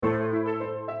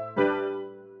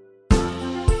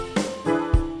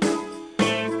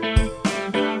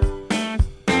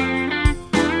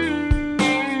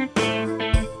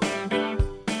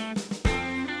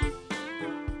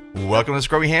welcome to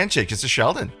Scrubby Handshake. This is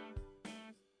Sheldon.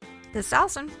 This is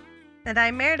Alison. And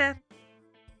I'm Meredith.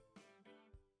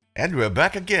 And we're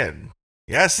back again.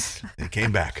 Yes, they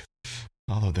came back.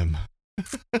 All of them.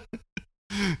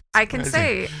 I can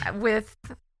say, with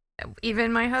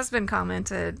even my husband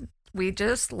commented, we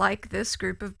just like this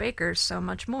group of bakers so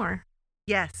much more.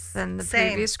 Yes. Than the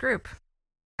previous group.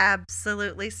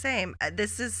 Absolutely same.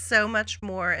 This is so much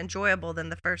more enjoyable than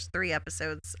the first 3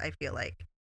 episodes, I feel like.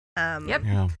 Yep.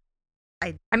 Yeah.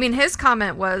 I mean, his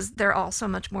comment was they're all so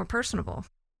much more personable.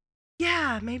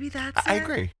 Yeah, maybe that's I it.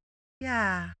 agree.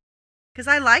 Yeah. Because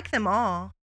I like them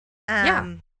all.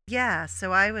 Yeah. Yeah,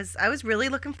 so I was really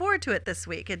looking forward to it this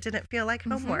week. It didn't feel like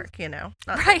homework, you know.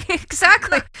 Right,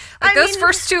 exactly. Like those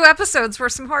first 2 episodes were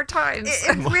some hard times.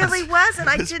 It really was, and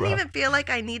I didn't even feel like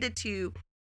I needed to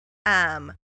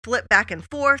flip back and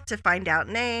forth to find out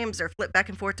names or flip back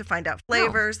and forth to find out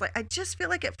flavors. Like I just feel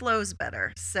like it flows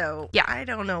better. So yeah. I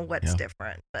don't know what's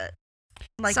different, but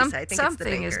like you said, I think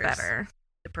something it's the bakers, is better.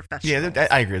 The professionals. Yeah,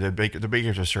 I agree. The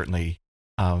bakers are certainly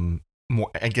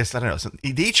more. I guess I don't know.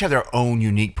 They each have their own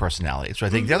unique personalities. So I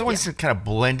think the other ones kind of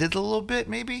blended a little bit,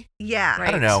 maybe. Yeah, right.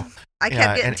 I don't know. I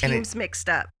kept getting teams mixed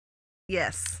up.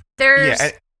 Yes. There's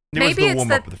there was the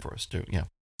warm up with the first two. Yeah.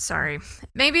 Sorry.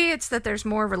 Maybe it's that there's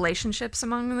more relationships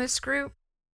among this group.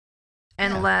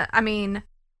 And I mean,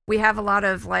 we have a lot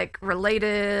of like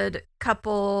related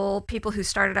couple people who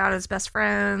started out as best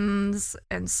friends.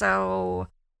 And so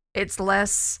it's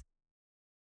less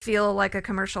feel like a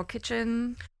commercial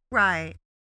kitchen. Right.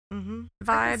 Mm-hmm. Vibe.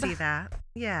 I can see that.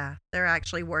 Yeah. They're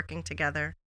actually working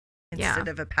together instead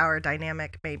of a power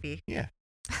dynamic, maybe. Yeah.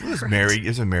 There's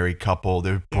a married couple.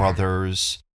 They're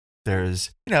brothers. There's,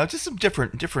 just some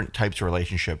different types of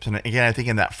relationships. And again, I think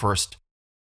in that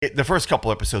the first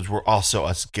couple episodes were also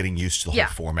us getting used to the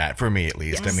whole format, for me at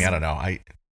least. Yes. I mean, I don't know. It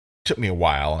took me a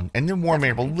while. And then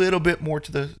warming up a little bit more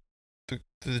to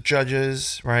the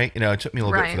judges, right? It took me a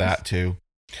little bit for that too.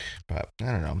 But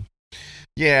I don't know.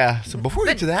 Yeah. So before we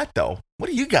get to that, though, what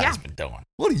have you guys been doing?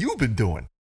 What have you been doing?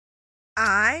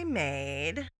 I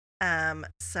made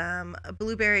some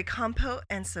blueberry compote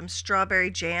and some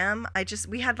strawberry jam.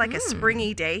 We had like a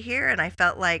springy day here, and I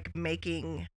felt like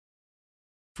making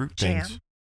fruit jam. Things.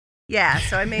 Yeah,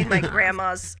 so I made my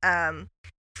grandma's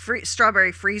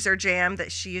strawberry freezer jam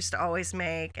that she used to always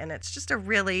make, and it's just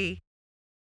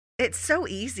it's so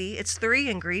easy. It's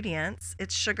 3 ingredients.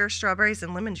 It's sugar, strawberries,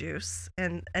 and lemon juice,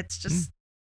 and it's just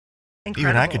incredible.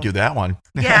 Even I could do that one.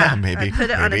 Yeah, maybe. I put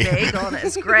it on a bagel, and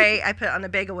it's great. I put it on a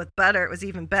bagel with butter. It was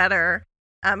even better.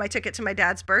 I took it to my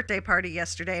dad's birthday party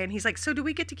yesterday, and he's like, "So do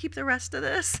we get to keep the rest of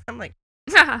this?" I'm like,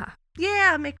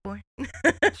 "Yeah, make more."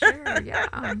 Sure,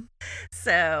 yeah.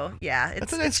 So yeah,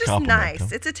 it's just nice.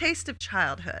 Though. It's a taste of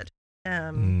childhood.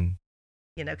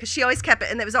 Because she always kept it,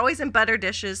 and it was always in butter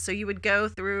dishes. So you would go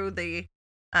through the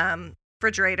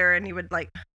refrigerator, and you would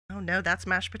like, "Oh no, that's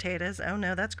mashed potatoes. Oh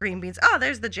no, that's green beans. Oh,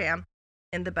 there's the jam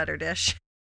in the butter dish."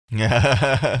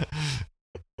 Yeah,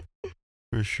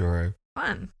 for sure.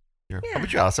 Fun. Yeah. How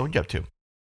about you, Alison? What you up to?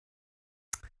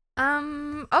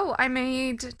 I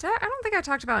made. I don't think I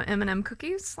talked about M&M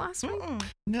cookies last week.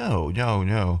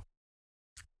 No.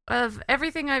 Of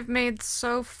everything I've made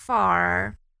so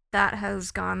far, that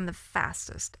has gone the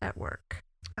fastest at work.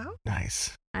 Oh,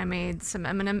 nice. I made some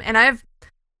M&M, and I've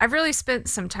really spent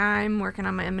some time working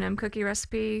on my M&M cookie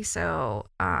recipe. So,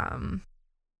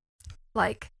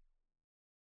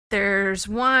 there's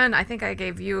one, I think I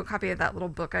gave you a copy of that little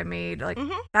book I made,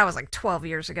 that was 12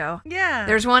 years ago. Yeah.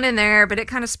 There's one in there, but it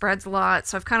kind of spreads a lot,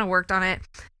 so I've kind of worked on it.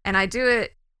 And I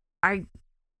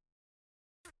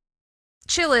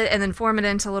chill it and then form it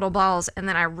into little balls, and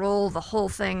then I roll the whole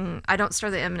thing. I don't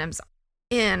stir the M&Ms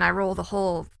in, I roll the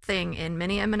whole thing in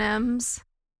mini M&Ms.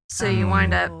 So you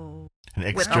wind up an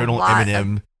external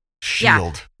M&M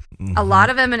shield. Yeah, a lot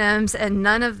of M&Ms and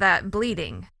none of that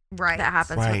bleeding. Right. That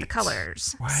happens with the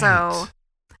colors. Right. So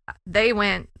they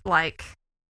went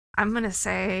I'm going to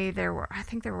say there were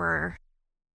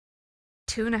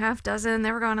 2.5 dozen.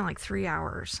 They were gone in 3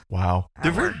 hours. Wow.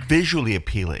 They're very visually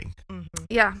appealing. Mm-hmm.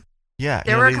 Yeah. Yeah.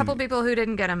 There were a couple people who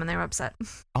didn't get them and they were upset.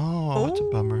 Oh, that's a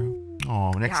bummer.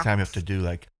 Oh, next time you have to do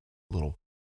little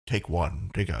take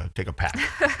one, take a pack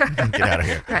and get out of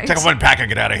here. Right. Take 1 pack and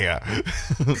get out of here.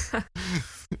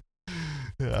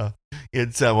 Yeah.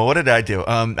 It's what did I do?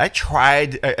 I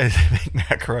tried to make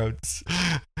macarons.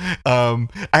 I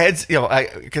had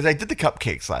because I did the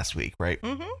cupcakes last week, right?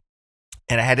 Mm-hmm.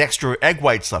 And I had extra egg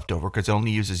whites left over because it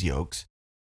only uses yolks,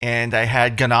 and I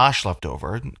had ganache left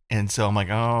over, and so I'm like,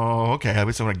 oh, okay, I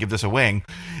guess I'm gonna give this a wing,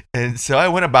 and so I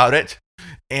went about it,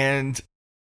 and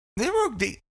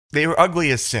They were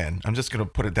ugly as sin. I'm just gonna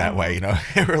put it that way.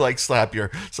 They were like slap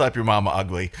your mama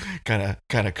ugly kind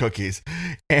of cookies,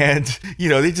 and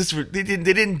they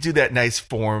didn't do that nice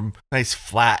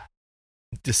flat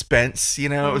dispense. It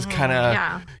was kind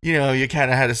of you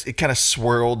kind of had it kind of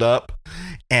swirled up,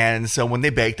 and so when they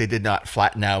baked, they did not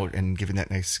flatten out and giving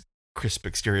that nice crisp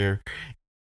exterior.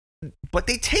 But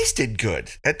they tasted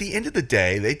good. At the end of the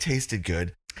day, they tasted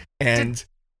good. And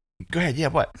go ahead. Yeah,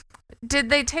 what? Did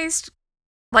they taste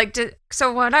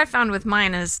so what I found with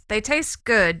mine is they taste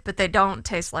good, but they don't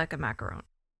taste like a macaron.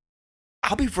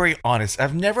 I'll be very honest.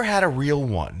 I've never had a real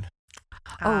one.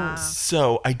 Oh.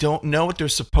 So I don't know what they're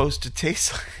supposed to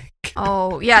taste like.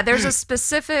 Oh, yeah. There's a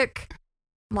specific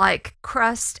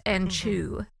crust and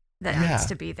chew that needs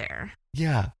to be there.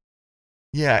 Yeah.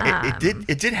 Yeah,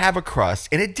 it did have a crust,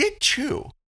 and it did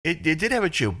chew. It did have a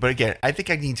chew, but again, I think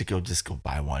I need to go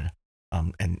buy one.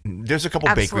 And there's a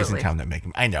couple bakeries in town that make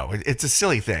them. I know it's a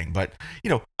silly thing, but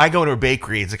I go to a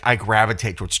bakery. It's like I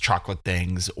gravitate towards chocolate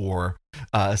things or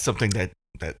something that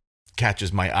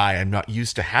catches my eye. I'm not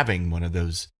used to having one of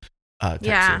those.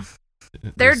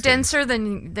 They're denser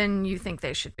than you think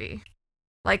they should be.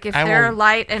 Like if they're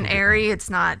light and airy,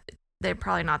 they're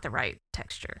probably not the right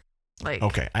texture.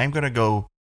 Okay, I'm gonna go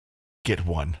get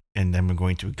one, and then we're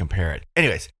going to compare it.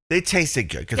 Anyways, they tasted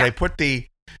good because I put the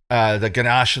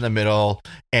ganache in the middle,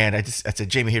 and I said,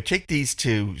 Jamie, here, take these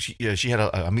two. She had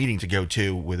a meeting to go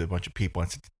to with a bunch of people, and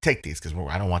I said, take these because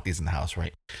I don't want these in the house,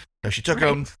 right? So she took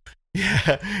them,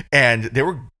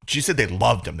 and she said they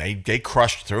loved them. They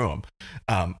crushed through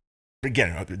them.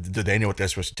 Again, do they know what they're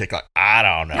supposed to take? I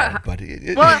don't know, but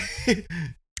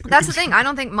that's the thing. I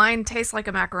don't think mine tastes like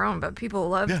a macaron, but people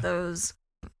love those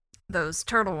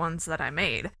turtle ones that I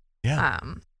made. Yeah.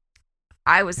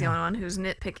 I was the only one who's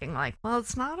nitpicking,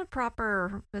 it's not a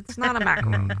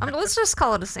macaron. Let's just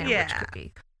call it a sandwich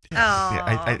cookie.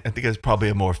 Yeah, I think it's probably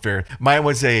a more fair. Mine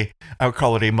was I would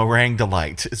call it a meringue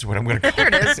delight. Is what I'm going to call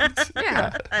it. There it is.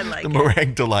 Yeah, I like the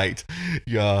meringue delight.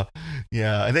 Yeah.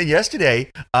 And then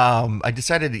yesterday, I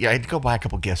decided I had to go buy a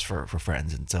couple gifts for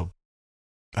friends, and so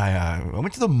I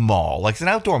went to the mall. It's an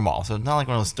outdoor mall, so it's not like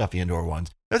one of those stuffy indoor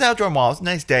ones. It was an outdoor mall. It's a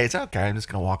nice day. It's okay. I'm just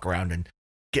going to walk around and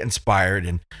get inspired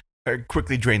and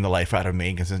quickly drain the life out of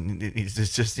me because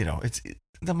it's just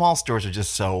the mall stores are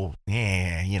just so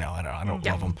I don't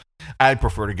love them. I'd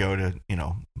prefer to go to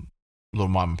little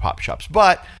mom and pop shops,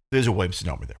 but there's a Williams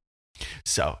Sonoma there,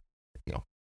 so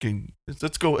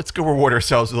let's go reward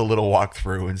ourselves with a little walk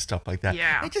through and stuff like that.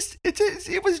 Yeah,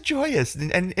 it was joyous,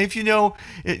 and if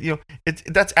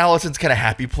that's Alison's kind of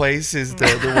happy place is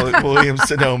the Williams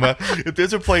Sonoma. If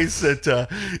there's a place that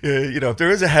if there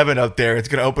is a heaven up there, it's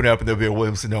going to open up and there'll be a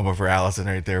Williams Sonoma for Alison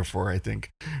right there for I think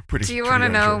pretty. Do you want to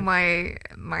know my?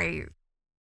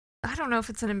 I don't know if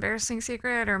it's an embarrassing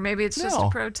secret or maybe it's just a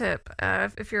pro tip.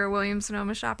 If you're a Williams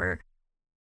Sonoma shopper,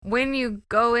 when you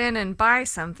go in and buy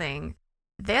something,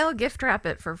 they'll gift wrap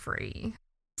it for free.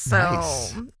 So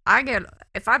nice.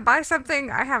 If I buy something,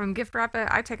 I have them gift wrap it.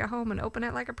 I take it home and open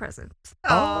it like a present. Oh,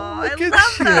 I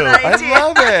love that idea. I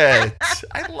love it.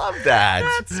 I love that.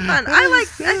 That's fun. I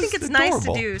think it's adorable. Nice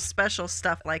to do special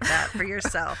stuff like that for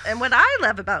yourself. And what I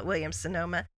love about Williams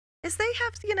Sonoma is they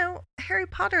have, Harry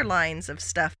Potter lines of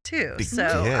stuff too. So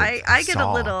I get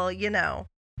a little,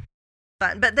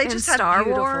 fun. But they just have Star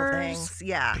beautiful Wars. Things.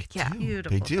 Yeah.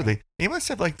 Beautiful. They do. They must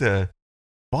have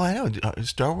well, I know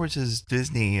Star Wars is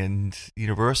Disney and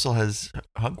Universal has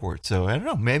Hogwarts, so I don't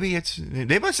know. Maybe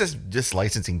they must have just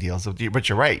licensing deals. But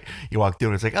you're right. You walk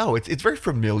through and it's it's very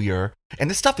familiar, and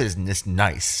this stuff is this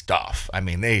nice stuff. I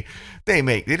mean, they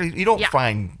make you don't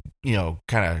find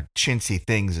kind of chintzy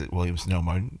things at Williams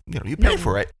Sonoma. You pay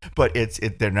for it, but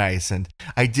they're nice. And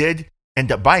I did end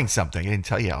up buying something. I didn't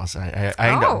tell you, Alice. I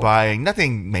ended up buying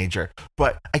nothing major,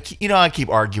 but I keep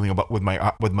arguing with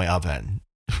my oven.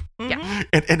 Yeah.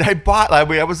 And I bought,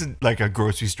 I was in a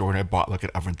grocery store and I bought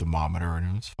an oven thermometer and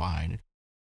it was fine.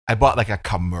 I bought a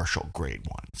commercial grade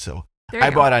one. So I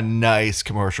bought a nice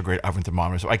commercial grade oven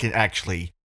thermometer so I can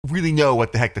actually really know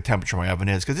what the heck the temperature of my oven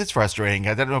is because it's frustrating.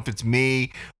 I don't know if it's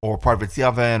me or part of it's the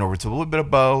oven or it's a little bit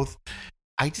of both.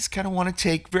 I just kind of want to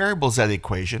take variables out of the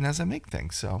equation as I make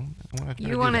things. So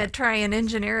you want to try and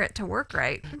engineer it to work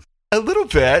right. A little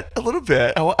bit.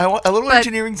 A little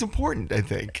engineering's important, I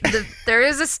think. There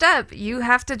is a step. You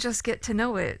have to just get to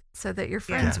know it so that you're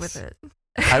friends with it.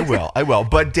 I will.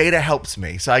 But data helps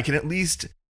me, so I can at least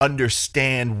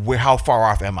understand how far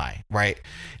off am I, right?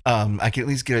 I can at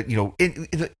least get I don't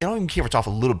even care if it's off a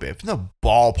little bit. If it's in the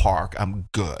ballpark, I'm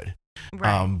good.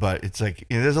 Right. But it's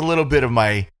there's a little bit of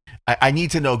I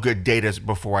need to know good data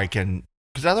before I can,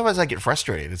 because otherwise I get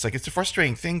frustrated. It's a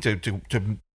frustrating thing to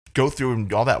go through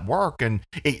all that work and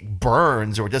it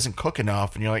burns or it doesn't cook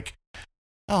enough, and you're like,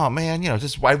 oh man,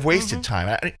 just I've wasted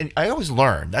time. I always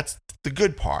learn. That's the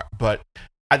good part, but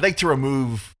I'd like to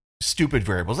remove stupid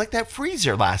variables like that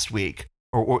freezer last week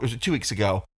or was it 2 weeks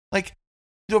ago? Like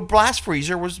the blast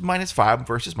freezer was -5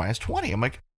 versus -20. I'm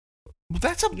like, well,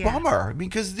 that's a bummer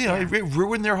because it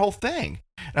ruined their whole thing.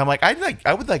 And I'm like, I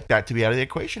would like that to be out of the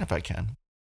equation if I can.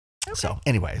 Okay. So,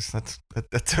 anyways, that's.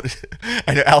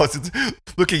 I know Alison's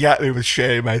looking at me with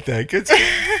shame. I think it's. No,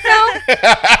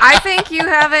 I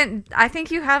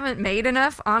think you haven't made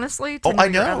enough, honestly, to know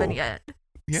your oven yet.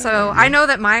 Yeah, so I know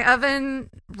that my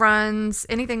oven runs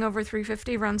anything over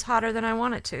 350 runs hotter than I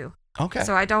want it to. Okay.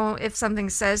 So I don't. If something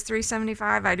says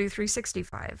 375, I do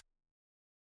 365.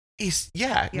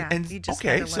 And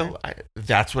okay, so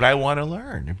that's what I want to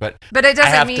learn, but it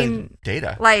doesn't mean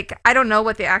data. Like I don't know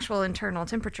what the actual internal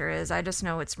temperature is. I just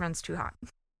know it runs too hot.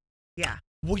 Yeah.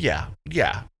 Well,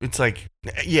 yeah. It's like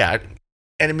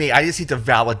and I just need to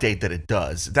validate that it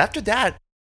does. After that,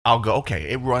 I'll go. Okay,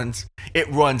 it runs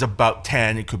about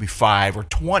 10. It could be 5 or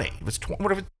 20. If it's 20,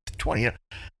 whatever, 20.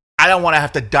 I don't want to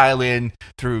have to dial in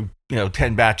through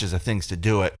 10 batches of things to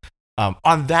do it.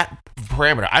 On that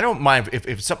parameter, I don't mind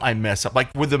if something I mess up. Like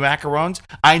with the macarons,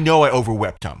 I know I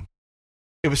overwhipped them.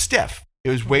 It was stiff. It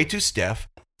was way too stiff.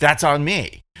 That's on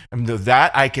me. And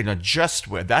that I can adjust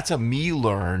with. That's a me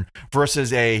learn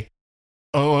versus I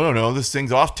don't know, this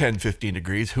thing's off 10, 15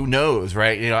 degrees. Who knows,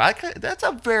 right? That's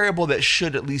a variable that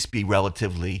should at least be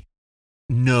relatively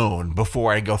known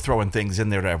before I go throwing things in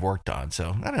there that I've worked on.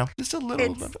 So I don't know, just a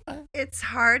little. It's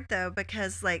hard though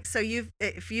because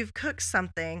if you've cooked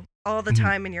something all the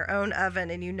time in your own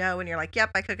oven and and you're like,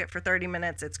 yep, I cook it for 30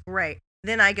 minutes, it's great.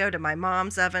 Then I go to my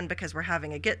mom's oven because we're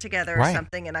having a get together or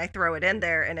something, and I throw it in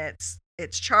there and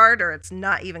it's charred or it's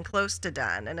not even close to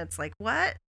done, and it's like,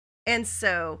 what? And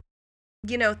so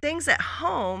things at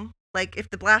home, like if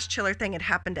the blast chiller thing had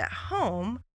happened at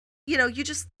home, you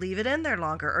just leave it in there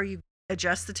longer, or you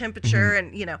adjust the temperature,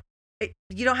 and you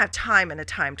don't have time in a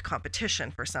timed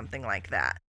competition for something like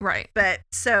that. Right. But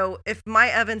so if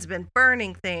my oven's been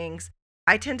burning things,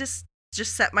 I tend to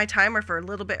just set my timer for a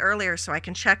little bit earlier so I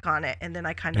can check on it, and then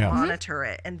I kind of monitor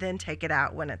it and then take it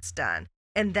out when it's done.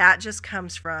 And that just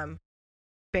comes from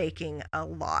baking a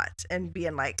lot and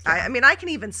being like, I can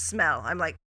even smell. I'm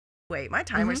like, wait, my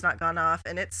timer's not gone off,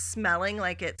 and it's smelling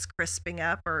like it's crisping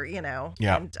up, or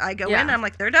and I go in and I'm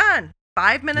like, they're done.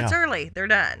 5 minutes early, they're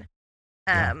done.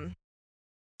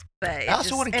 But I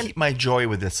also want to keep my joy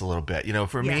with this a little bit.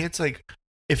 For me, it's like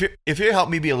if you help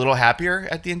me be a little happier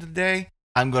at the end of the day,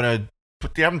 I'm gonna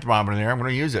put the oven thermometer in there. I'm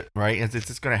gonna use it, right? It's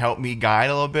just gonna help me guide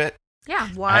a little bit.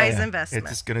 Yeah, wise investment.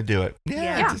 It's just gonna do it.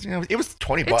 Yeah. It's just, it was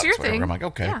 $20. It's your whatever. thing. I'm like,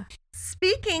 okay. Yeah.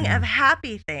 Speaking of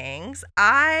happy things,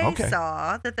 I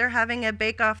saw that they're having a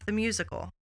Bake Off the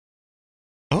musical.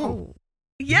 Oh.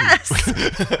 Yes.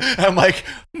 I'm like,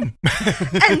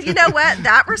 And you know what?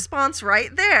 That response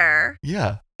right there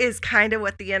is kind of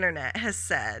what the internet has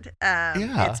said.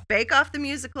 It's Bake Off the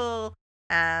musical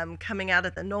coming out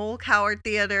at the Noel Coward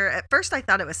Theater. At first, I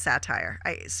thought it was satire.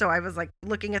 So I was like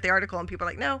looking at the article, and people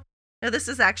were like, no, this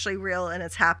is actually real and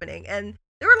it's happening. And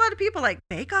there were a lot of people like,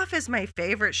 Bake Off is my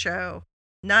favorite show.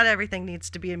 Not everything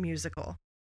needs to be a musical.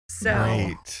 So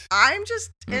I'm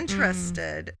just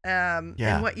interested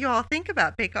in what you all think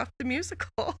about Bake Off the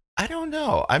musical. I don't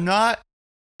know. I'm not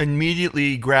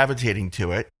immediately gravitating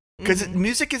to it because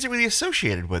music isn't really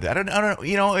associated with it. I don't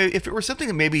know. If it were something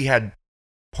that maybe had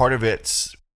part of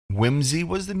its whimsy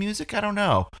was the music, I don't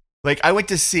know. Like I went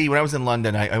to see, when I was in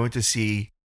London, I went to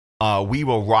see We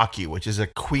Will Rock You, which is a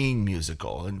Queen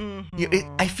musical. And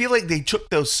I feel like they took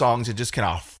those songs and just kind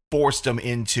of forced them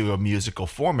into a musical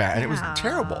format, and it was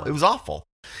terrible. It was awful.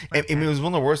 Okay. It was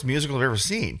one of the worst musicals I've ever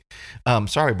seen.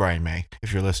 Sorry, Brian May,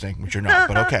 if you're listening, which you're not,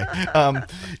 but okay.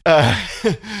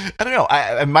 I don't know.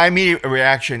 My immediate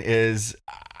reaction is,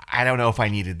 I don't know if I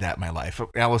needed that in my life.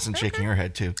 Allison's shaking her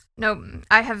head too. No,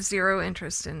 I have zero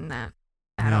interest in that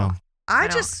at all. I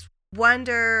just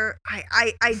wonder,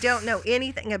 I don't know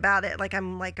anything about it. Like,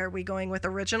 I'm like, are we going with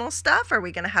original stuff? Are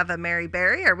we going to have a Mary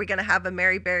Berry? Are we going to have a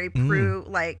Mary Berry Prue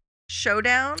like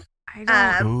showdown? I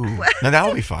don't. Now that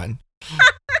would be fun.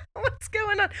 What's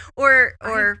going on?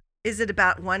 Or is it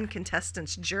about one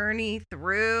contestant's journey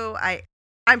through?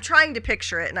 I'm trying to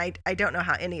picture it, and I don't know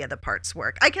how any of the parts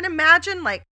work. I can imagine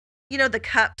like, the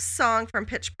Cups song from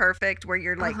Pitch Perfect where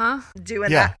you're like doing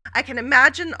that. I can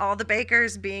imagine all the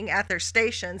bakers being at their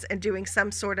stations and doing some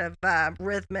sort of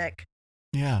rhythmic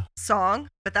song,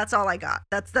 but that's all I got.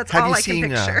 That's all I can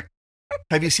picture.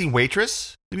 Have you seen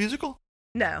Waitress, the musical?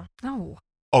 No.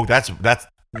 Oh, that's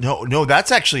No,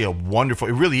 that's actually a wonderful.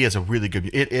 It really is a really good.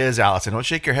 It is, Alison. Don't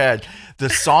shake your head. The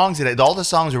songs in it, all the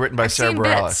songs are written by Sarah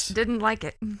Bareilles. Didn't like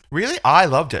it. Really, I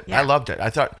loved it. Yeah. I loved it. I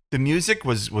thought the music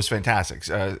was fantastic.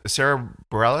 Sarah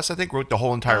Bareilles, I think, wrote the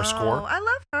whole entire score. I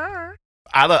love her.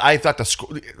 I thought the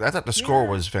score. I thought the score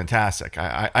was fantastic.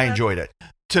 I enjoyed it.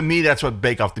 To me, that's what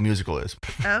Bake Off the musical is.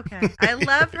 Okay, I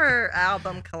love her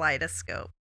album Kaleidoscope.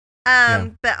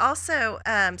 But also,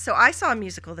 so I saw a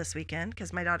musical this weekend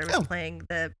because my daughter was playing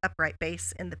the upright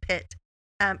bass in the pit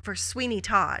for Sweeney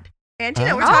Todd. And,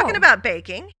 we're talking about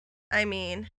baking. I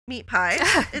mean, meat pies.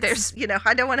 It's,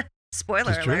 I don't want to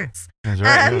spoiler alerts. That's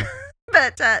right.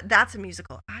 But that's a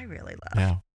musical I really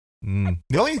love. Yeah.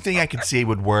 The only thing I could see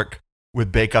would work with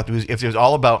Bake Off was if it was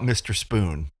all about Mr.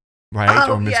 Spoon. Right?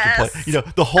 Oh, or Mr. yes. Play.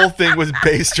 The whole thing was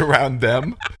based around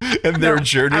them and their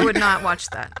journey. I would not watch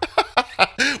that.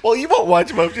 Well, you won't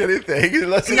watch much anything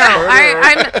unless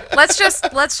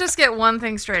it's let's just get one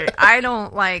thing straight. I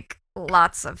don't like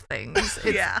lots of things.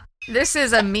 This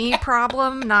is a me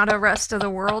problem, not a rest of the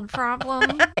world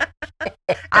problem.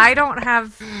 I don't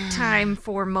have time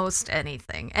for most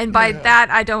anything. And by that,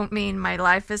 I don't mean my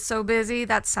life is so busy.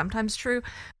 That's sometimes true.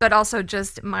 But also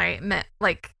just my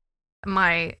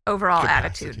overall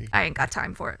attitude. I ain't got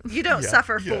time for it. You don't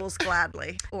suffer fools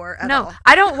gladly or at all.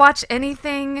 I don't watch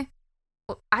anything.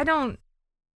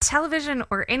 Television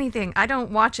or anything. I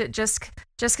don't watch it just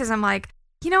because I'm like,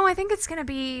 I think it's going to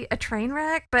be a train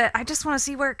wreck, but I just want to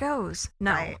see where it goes.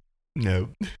 No. Right. No.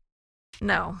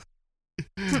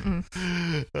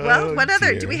 Well, what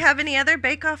other? Do we have any other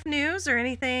Bake Off news or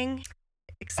anything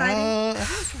exciting?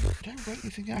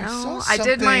 I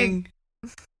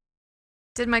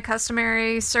did my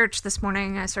customary search this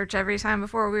morning. I search every time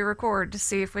before we record to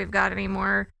see if we've got any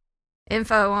more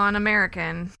info on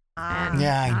American. I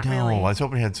know. Really. I was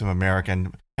hoping we had some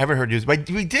American. I haven't heard news, but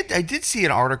I did see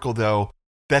an article though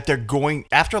that they're going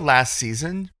after last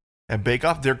season at Bake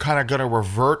Off. They're kind of going to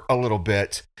revert a little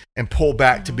bit and pull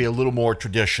back to be a little more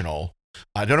traditional.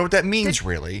 I don't know what that means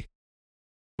really.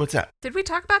 What's that? Did we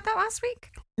talk about that last week?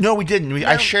 No, we didn't.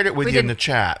 I shared it with you in the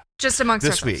chat. Just amongst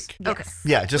this ourselves. week. Okay.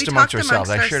 Yeah, just amongst ourselves.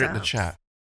 I shared it in the chat.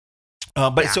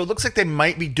 So it looks like they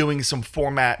might be doing some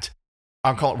format.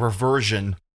 I'll call it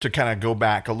reversion to kind of go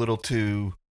back a little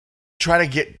to try to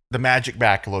get the magic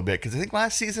back a little bit. Because I think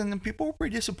last season people were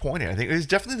pretty disappointed. I think it was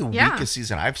definitely the weakest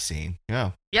season I've seen.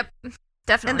 Yeah. Yep.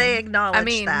 Definitely. And they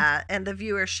acknowledged that, and the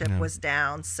viewership was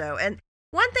down. So, and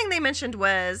one thing they mentioned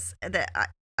was that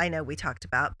I know we talked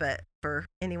about, but for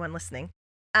anyone listening,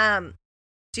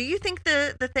 do you think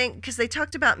the thing, because they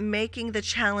talked about making the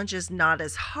challenges not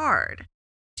as hard.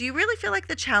 Do you really feel like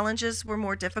the challenges were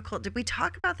more difficult? Did we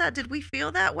talk about that? Did we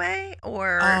feel that way?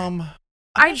 Or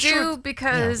I do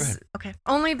because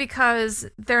only because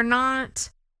they're not.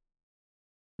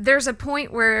 There's a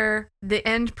point where the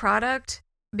end product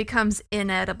becomes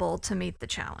inedible to meet the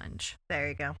challenge. There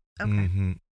you go. Okay.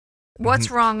 Mm-hmm.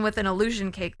 What's wrong with an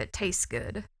illusion cake that tastes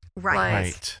good?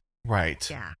 Right.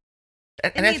 Yeah.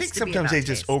 And I think sometimes they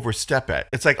just overstep it.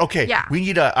 It's like, we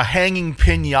need a hanging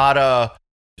piñata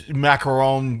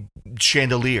macaron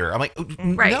chandelier. I'm like,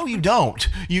 no, you don't.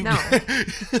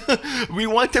 We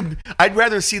want them. I'd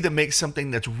rather see them make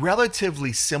something that's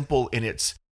relatively simple in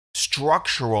its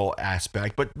structural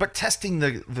aspect, but testing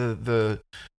the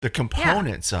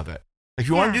components of it. If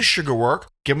you want to do sugar work,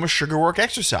 give them a sugar work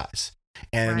exercise,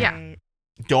 and you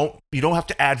don't have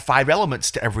to add 5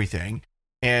 elements to everything,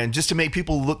 and just to make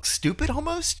people look stupid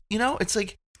almost. It's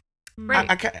like.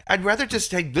 Right. I'd rather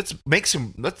just let's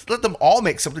let them all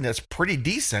make something that's pretty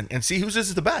decent and see whose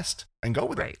is the best and go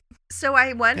with it. So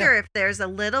I wonder if there's a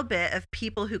little bit of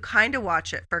people who kind of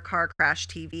watch it for car crash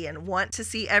TV and want to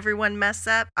see everyone mess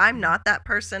up. I'm not that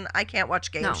person. I can't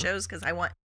watch game shows because I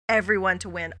want everyone to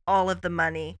win all of the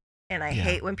money, and I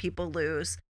hate when people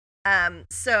lose.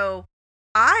 So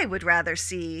I would rather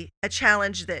see a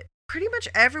challenge that pretty much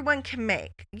everyone can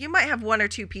make. You might have 1 or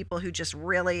 2 people who just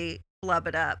really flub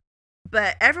it up.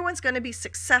 But everyone's going to be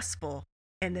successful,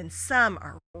 and then some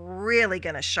are really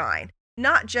going to shine.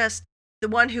 Not just the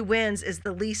one who wins is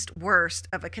the least worst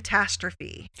of a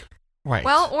catastrophe. Right.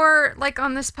 Well, or like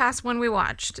on this past one we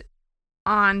watched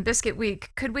on Biscuit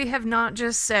Week, could we have not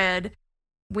just said,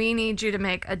 we need you to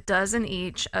make a dozen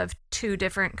each of 2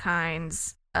 different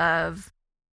kinds of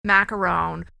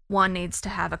macaron. One needs to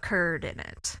have a curd in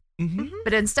it. Mm-hmm.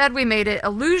 But instead we made it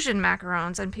illusion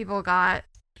macarons, and people got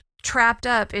trapped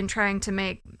up in trying to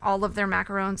make all of their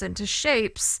macarons into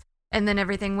shapes, and then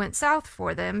everything went south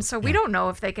for them. So we don't know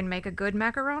if they can make a good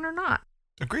macaron or not.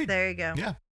 Agreed. There you go.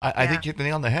 Yeah. I think you hit the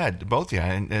nail on the head, both. Yeah.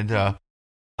 And I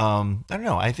don't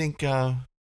know. I think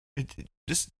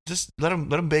just let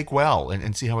them bake well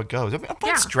and see how it goes. I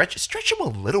mean, stretch them a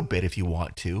little bit if you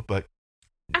want to, but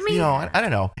I mean, I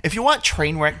don't know. If you want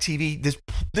train wreck TV,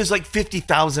 there's like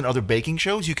 50,000 other baking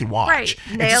shows you can watch.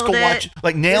 Right, Nailed It,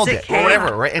 Nailed It, or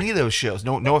whatever. Right, any of those shows.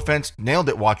 No offense, Nailed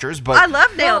It watchers, but I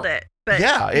love Nailed It. But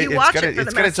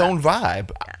it's got its own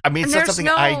vibe. Yeah. I mean, it's not something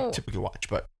I typically watch,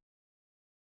 but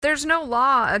there's no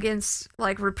law against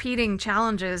like repeating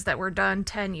challenges that were done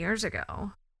 10 years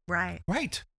ago. Right.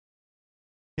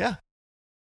 Yeah.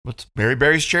 What's Mary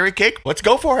Berry's cherry cake? Let's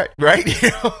go for it, right?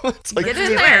 It's like, get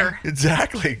in there.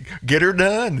 Exactly. Get her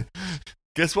done.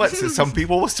 Guess what? So some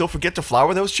people will still forget to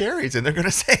flour those cherries, and they're going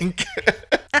to sink.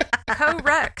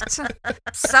 Correct.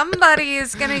 Somebody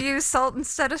is going to use salt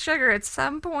instead of sugar at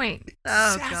some point.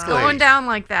 Oh, exactly. God. Going down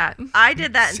like that. I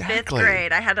did that in 5th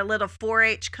grade. I had a little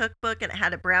 4-H cookbook, and it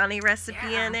had a brownie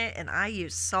recipe in it, and I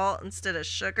used salt instead of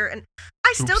sugar. And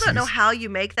I still don't know how you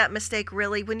make that mistake,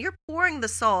 really. When you're pouring the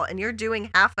salt and you're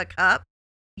doing half a cup,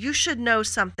 you should know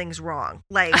something's wrong.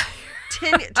 Like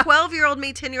 12-year-old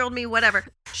me, 10-year-old me, whatever,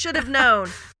 should have known.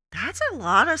 That's a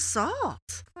lot of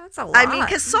salt. That's a lot. I mean,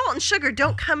 because salt and sugar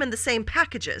don't come in the same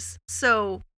packages.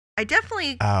 So I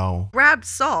definitely grabbed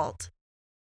salt.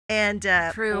 And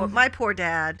my poor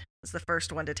dad was the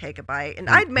first one to take a bite. And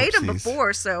I'd made them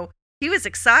before, so he was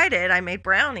excited. I made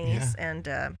brownies.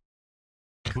 And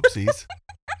oopsies.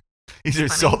 These are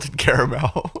salted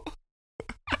caramel.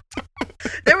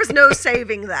 There was no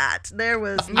saving that. There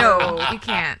was no. You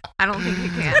can't. I don't think you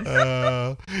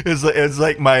can. It's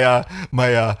like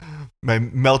my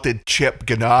melted chip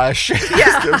ganache.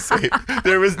 Yeah.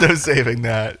 There was no saving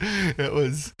that. It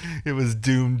was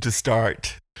doomed to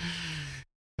start.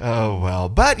 Oh well.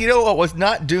 But you know what was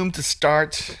not doomed to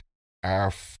start? Our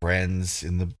friends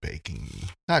in the baking.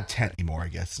 Not tent anymore, I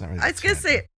guess. It's not really I was gonna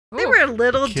say they were a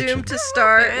little doomed to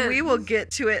start. We will get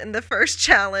to it in the first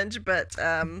challenge, but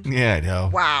yeah, I know.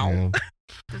 Wow. Yeah.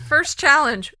 The first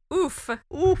challenge. Oof.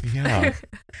 Yeah.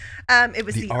 It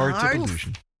was the art of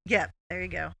illusion. Yep, there you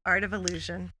go. Art of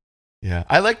illusion. Yeah.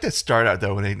 I like to start out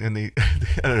though when they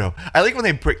I don't know. I like when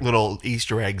they prick little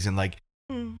Easter eggs in like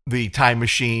the time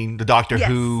machine, the Doctor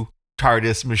Who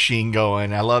TARDIS machine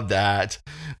going. I love that.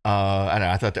 I don't know,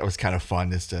 I thought that was kind of fun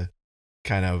just to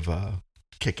kind of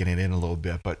kicking it in a little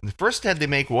bit. But first what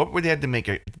they had to make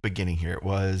at the beginning here? It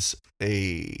was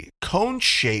a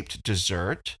cone-shaped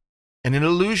dessert and an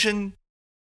illusion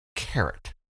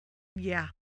carrot. Yeah.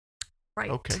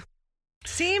 Right. Okay.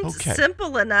 Seems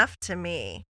simple enough to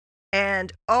me.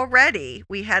 And already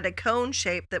we had a cone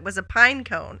shape that was a pine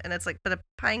cone. And it's like, but a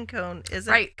pine cone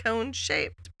isn't cone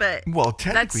shaped. But well,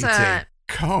 technically it's a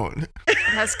cone. It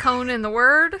has cone in the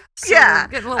word. So yeah.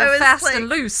 We're getting a little fast and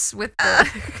loose with the...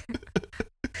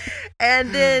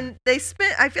 And then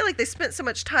I feel like they spent so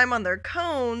much time on their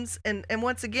cones. And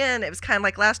once again, it was kind of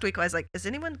like last week. I was like, is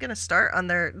anyone going to start on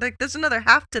their, like, there's another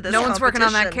half to this. No one's working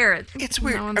on that carrot. It's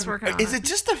weird. No one's working on it. Is it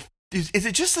just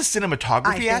the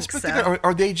cinematography aspect of it? Or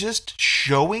are they just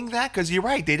showing that? Because you're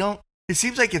right. They don't, it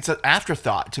seems like it's an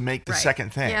afterthought to make the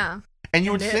second thing. Yeah. And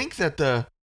you would think that the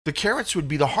carrots would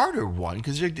be the harder one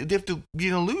because they have to be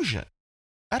an illusion.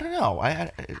 I don't know.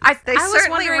 I was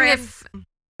wondering if...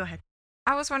 Go ahead.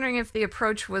 I was wondering if the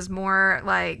approach was more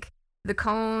like the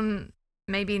cone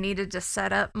maybe needed to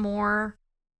set up more.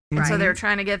 Right. So they were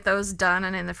trying to get those done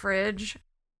and in the fridge.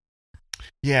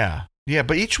 Yeah. Yeah,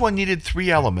 but each one needed 3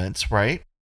 elements, right?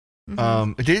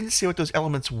 Mm-hmm. They didn't say what those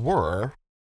elements were,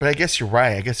 but I guess you're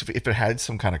right. I guess if it had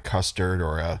some kind of custard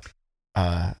or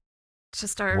a...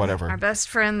 just our best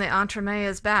friend, the entremet,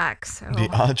 is back. So. The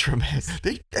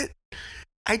entremet.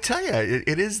 I tell you,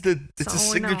 it's a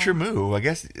signature move. I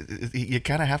guess you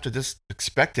kind of have to just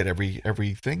expect it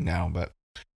everything now, but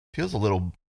it feels a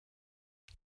little,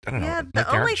 I don't know. Yeah,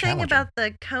 the only thing about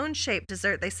the cone-shaped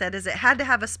dessert, they said, is it had to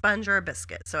have a sponge or a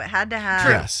biscuit. So it had to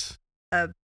have a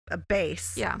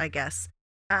base, I guess.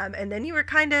 And then you were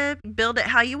kind of build it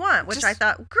how you want, which I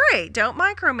thought, great, don't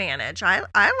micromanage.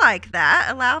 I like that.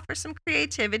 Allow for some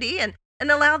creativity and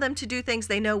allow them to do things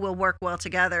they know will work well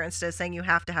together instead of saying you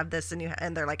have to have this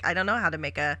and they're like, I don't know how to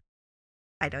make a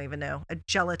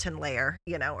gelatin layer,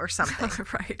 or something.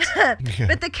 Right.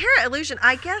 But the carrot illusion,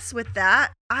 I guess with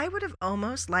that, I would have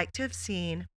almost liked to have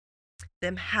seen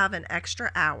them have an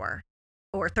extra hour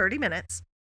or 30 minutes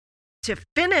to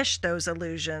finish those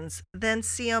illusions, then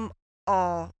see them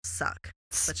all suck.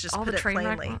 Let's just put it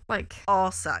plainly.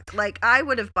 All suck. Like, I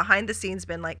would have behind the scenes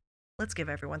been like, let's give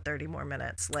everyone 30 more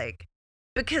minutes. Like,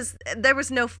 because there was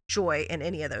no joy in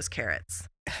any of those carrots.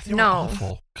 They were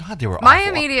awful. God, they were awful. My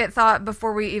immediate thought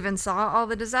before we even saw all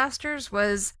the disasters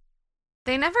was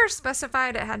They never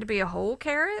specified it had to be a whole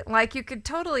carrot. Like, you could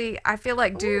totally, I feel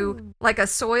like, do like a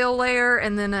soil layer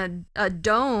and then a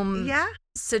dome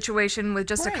situation with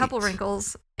just a couple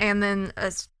wrinkles and then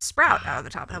a sprout out of the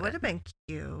top of it. That would have been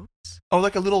cute. Oh,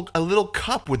 like a little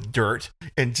cup with dirt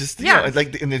and just, you know,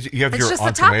 like, and you have it's your just entremet.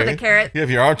 The top of the carrot. You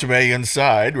have your entremet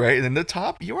inside, right? And then the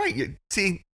top, you're right.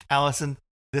 See, Alison,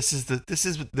 this is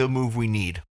the move we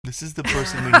need. This is the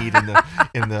person we need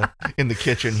in the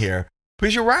kitchen here.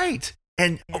 Because you're right.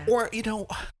 And, or, you know,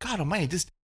 God almighty, just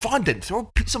fondant.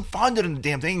 Throw some fondant in the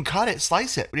damn thing and cut it,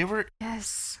 slice it. Whatever.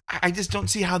 Yes. I just don't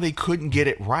see how they couldn't get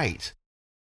it right.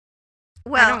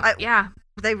 Well,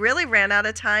 they really ran out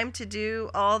of time to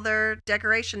do all their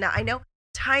decoration. Now, I know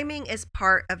timing is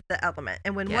part of the element.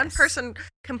 And when one person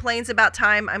complains about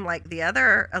time, I'm like, the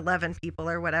other 11 people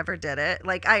or whatever did it.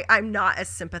 Like, I'm not as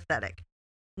sympathetic.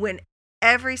 When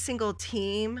every single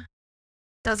team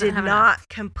did not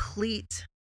complete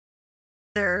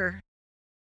their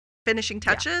finishing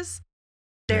touches,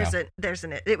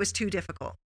 it was too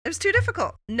difficult. It was too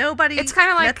difficult. Nobody it's kind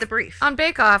of like met the brief. On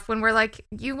Bake Off, when we're like,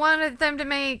 you wanted them to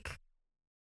make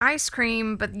ice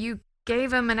cream, but you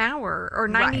gave them an hour or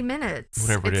 90 minutes.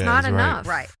 Whatever it's not enough.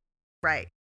 Right.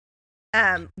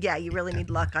 Yeah, you really need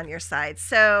luck on your side.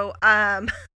 So I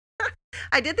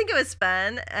did think it was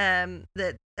fun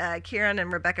that Keiron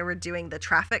and Rebecca were doing the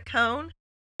traffic cone.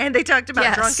 And they talked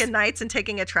about drunken nights and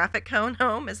taking a traffic cone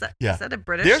home. Is that a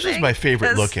British thing? Theirs was my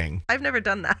favorite looking. I've never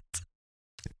done that.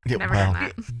 Yeah, never done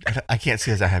that. I can't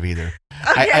say as I have either.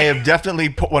 I have definitely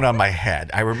put one on my head.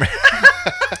 I remember.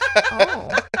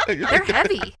 They're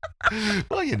heavy.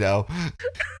 Well, you know.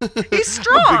 He's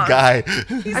strong. I'm a big guy.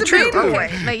 He's a big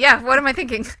boy. But yeah, what am I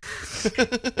thinking?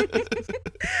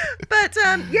 But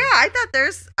I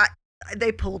thought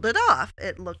they pulled it off.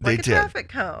 It looked like a traffic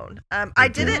cone. I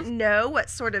didn't know what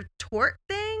sort of torte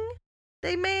thing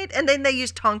they made. And then they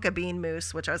used tonka bean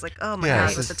mousse, which I was like, oh my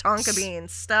God, with the tonka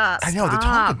beans. Stop. I know, the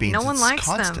tonka beans. No one likes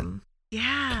constant. them.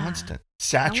 Yeah. Constant.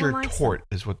 Satcher torte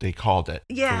is what they called it.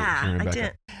 Yeah, I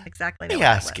didn't exactly know Let me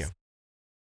ask you.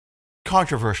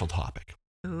 Controversial topic.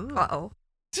 Ooh. Uh-oh.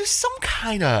 Is there some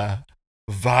kind of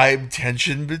vibe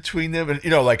tension between them? And, you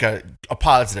know, like a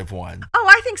positive one. Oh,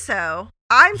 I think so.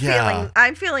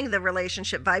 I'm feeling the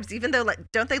relationship vibes, even though, like,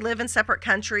 don't they live in separate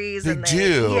countries? They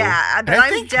do. Yeah, but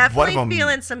I'm definitely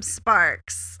feeling some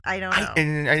sparks. I don't know.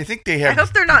 And I think they have. I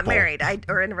hope they're not married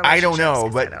or in relationships. I don't know,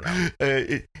 but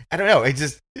I don't know.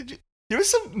 There was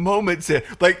some moments that,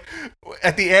 like,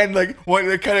 at the end, like, when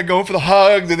they're kind of going for the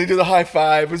hug, then they do the high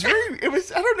five. I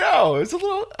don't know. It was a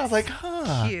little, I was like,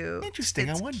 cute. Interesting.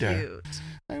 It's I wonder. Cute.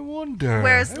 I wonder.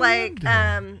 Whereas,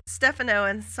 Stefano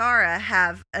and Sarah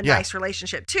have a nice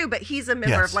relationship too, but he's a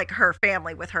member of, like, her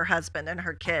family with her husband and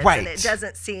her kids. Right. And it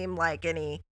doesn't seem like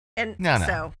any. And no.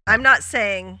 So I'm not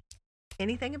saying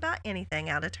anything about anything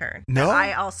out of turn. No.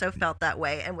 I also felt that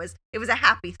way and it was a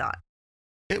happy thought.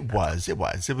 It was,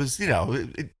 you know,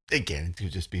 again, it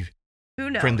could just be who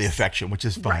knows? Friendly affection, which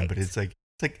is fun, right. but it's like,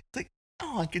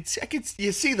 oh, I could see,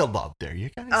 you see the love there. You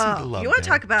kind of see the love. You want to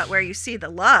talk about where you see the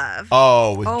love?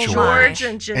 Oh, with George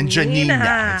and Geanina. And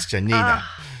Geanina. It's Geanina.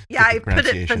 Yeah, I put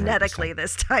it phonetically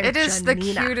this time. It is the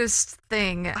cutest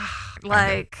thing.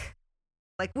 Like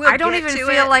we'll I don't even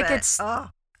feel like it's right.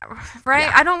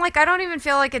 Yeah. I don't even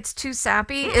feel like it's too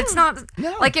sappy. It's not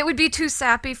like it would be too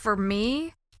sappy for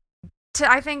me to,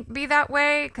 I think, be that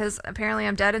way, because apparently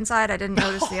I'm dead inside. I didn't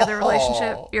notice the other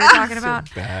relationship you were talking about.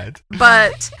 So bad.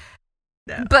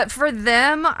 But for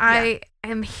them, I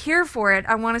am here for it.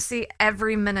 I want to see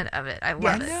every minute of it. I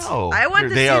love it. I want to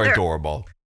see they are adorable.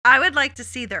 I would like to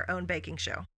see their own baking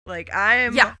show. Like,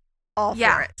 I'm all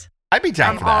for it. I'd be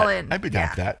down for that. All in. I'd be down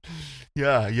for that.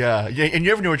 Yeah. And you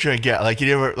never know what you're gonna get. Like, you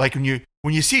never, like, when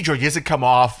you see George, he doesn't come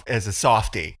off as a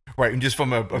softie, right? And just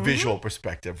from a visual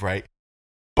perspective, right?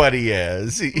 But he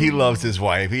is. He loves his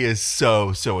wife. He is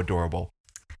so adorable.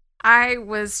 I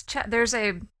was there's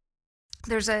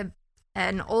an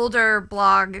older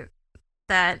blog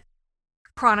that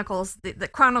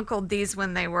chronicled these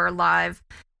when they were live,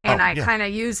 and I kind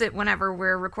of use it whenever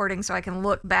we're recording so I can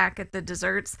look back at the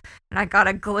desserts. And I got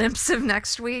a glimpse of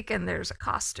next week, and there's a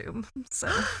costume. So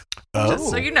just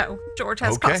so you know, George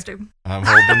has costume. I'm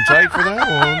holding tight for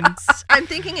that one. I'm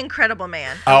thinking Incredible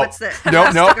Man. Oh, what's the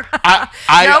no. Nope,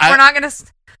 we're not gonna.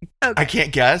 Okay. I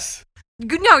can't guess.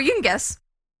 No, you can guess.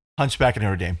 Hunchback of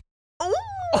Notre Dame.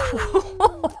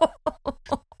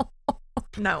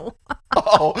 No.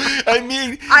 Oh, I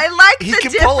mean, I like the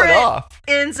different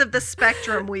ends of the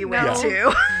spectrum we went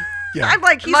to. Yeah. I'm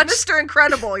like, he's Mr.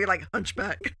 Incredible. You're like,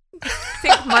 Hunchback. I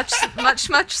think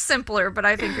much simpler, but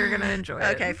I think you're gonna enjoy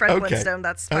it. Okay, Fred Flintstone.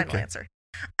 That's the final answer.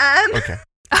 Okay.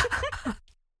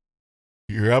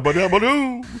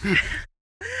 Yabba-dabba-doo.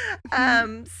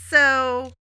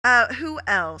 So, who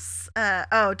else?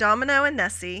 Domino and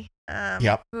Nessie.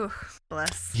 Yep.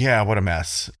 Bless. Yeah, what a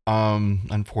mess.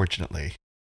 Unfortunately.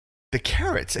 The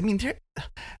carrots, I mean,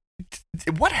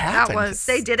 what happened?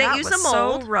 They didn't use a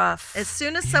mold. So rough. As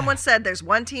soon as someone said there's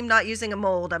one team not using a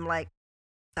mold, I'm like,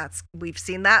 we've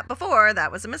seen that before.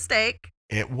 That was a mistake.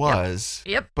 It was.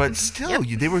 Yep. But still,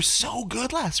 they were so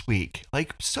good last week.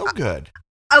 Like, so good.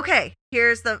 Okay,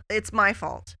 it's my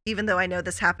fault. Even though I know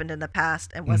this happened in the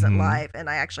past and wasn't live, and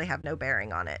I actually have no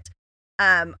bearing on it.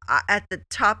 At the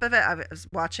top of it, I was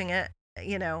watching it,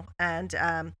 and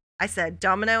I said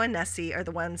Domino and Nessie are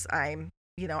the ones I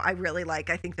really like.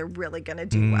 I think they're really going to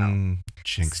do well.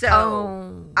 Jinxed.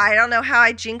 So I don't know how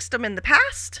I jinxed them in the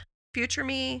past. Future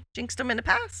me jinxed them in the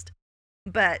past.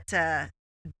 But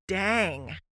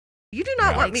dang, you do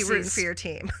not want me rooting for your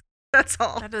team. That's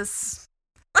all. That is.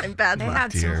 I'm bad luck. They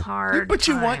had some hard But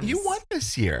you times. won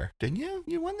this year, didn't you?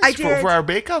 You won this for our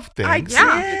bake-off thing. I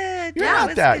did.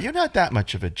 You're not that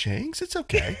much of a jinx. It's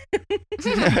okay. But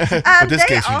this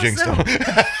case, you jinxed them.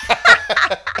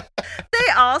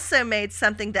 They also made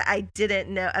something that I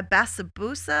didn't know, a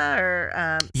basabusa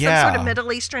or some sort of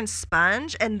Middle Eastern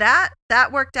sponge, and that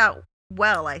worked out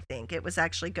well. I think it was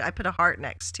actually good. I put a heart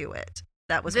next to it.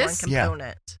 That was one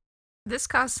component. This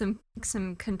caused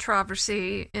some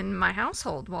controversy in my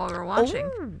household while we were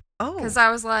watching. Oh. Because I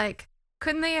was like,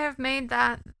 couldn't they have made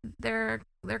that their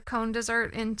cone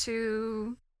dessert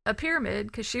into a pyramid?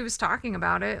 Because she was talking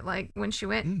about it like when she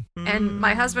went, and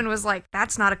my husband was like,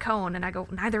 "That's not a cone," and I go,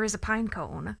 "Neither is a pine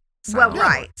cone." So,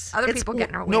 right. Other people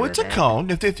getting away with it. No, it's a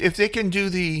cone. If they can do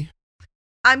the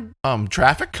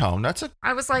traffic cone, that's a.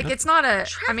 I was like, it's not a.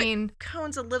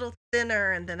 Cone's a little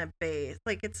thinner and then a base.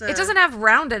 Like it doesn't have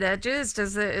rounded edges.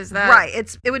 Does it? Is that right?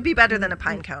 It would be better than a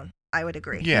pine cone. I would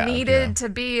agree. Needed to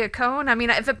be a cone. I mean,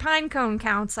 if a pine cone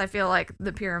counts, I feel like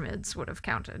the pyramids would have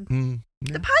counted.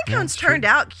 The pine cones turned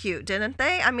out cute, didn't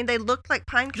they? I mean, they looked like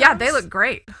pine cones. Yeah, they look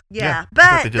great. Yeah,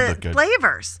 but the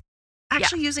flavors.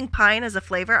 Actually, using pine as a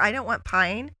flavor, I don't want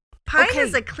pine. Pine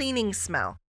is a cleaning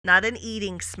smell, not an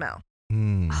eating smell.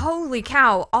 Holy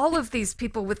cow! All of these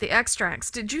people with the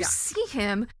extracts. Did you see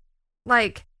him?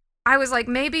 Like, I was like,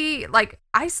 maybe, like,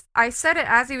 I said it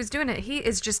as he was doing it. He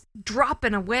is just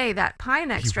dropping away that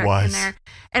pine extract in there.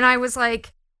 And I was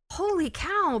like, holy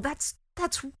cow, that's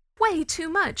way too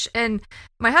much. And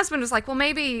my husband was like, well,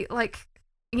 maybe, like,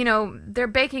 they're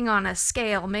baking on a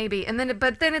scale, maybe.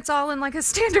 But then it's all in, like, a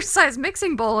standard size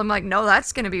mixing bowl. I'm like, no,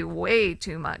 that's going to be way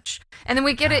too much. And then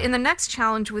we get it in the next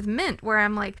challenge with mint, where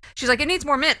I'm like, she's like, it needs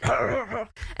more mint.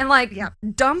 And, like,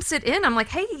 dumps it in. I'm like,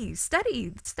 hey,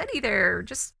 steady there.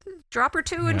 Just drop or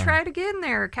two and try it again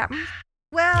there, Captain.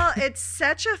 Well, it's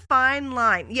such a fine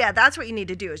line. Yeah, that's what you need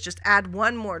to do, is just add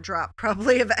one more drop,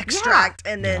 probably, of extract,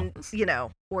 and then,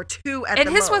 or two at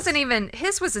the most. And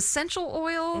his was essential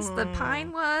oils, the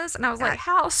pine was, and I was like,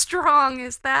 how strong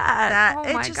is that? Oh,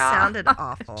 my God. It just sounded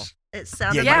awful. It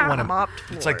sounded like mopped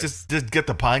floors. It's like, just get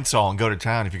the pine saw and go to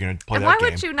town if you're going to play that game. And why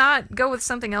would you not go with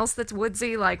something else that's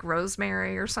woodsy, like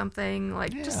rosemary or something?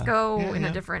 Like, just go in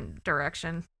a different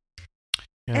direction.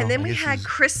 And then we had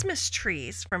Christmas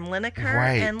trees from Lennicker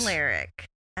and Lerrick.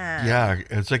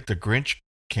 It's like the Grinch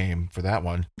came for that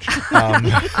one.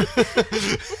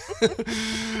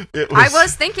 I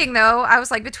was thinking, though, I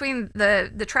was like, between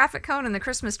the traffic cone and the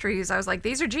Christmas trees, I was like,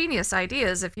 these are genius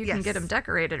ideas if you can get them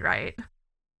decorated right.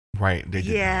 Right. They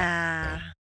did. Yeah.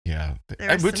 Yeah.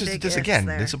 Which is just, again,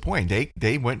 disappointing.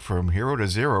 They went from 0 to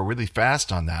 0 really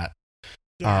fast on that.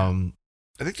 Yeah.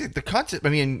 I think the concept, I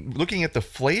mean, looking at the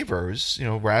flavors,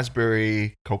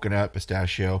 raspberry, coconut,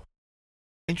 pistachio,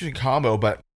 interesting combo,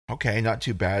 but okay, not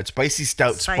too bad. Spicy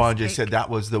stout sponge, they said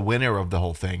that was the winner of the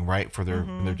whole thing, right, for their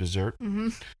dessert. Mm-hmm.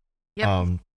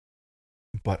 Yep.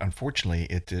 But unfortunately,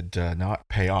 it did not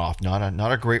pay off.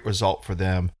 Not a great result for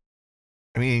them.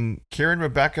 I mean, Keiron,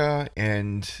 Rebecca,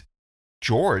 and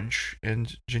George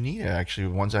and Geanina, actually,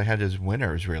 the ones I had as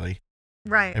winners, really.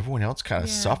 Right. Everyone else kind of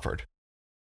suffered.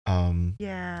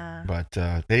 Yeah. But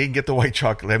they didn't get the white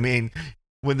chocolate. I mean,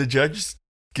 when the judge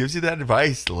gives you that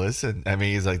advice, listen. I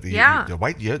mean, he's like, the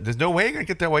white. There's no way you're gonna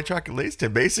get that white chocolate lace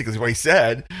tip. Basically, is what he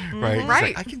said. Right.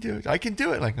 Right. Like, I can do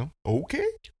it. Like, okay.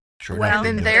 Sure. Well,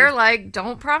 then they're like,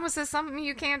 don't promise us something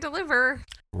you can't deliver.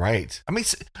 Right. I mean,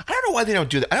 I don't know why they don't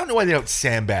do that. I don't know why they don't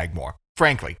sandbag more.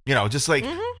 Frankly, just like,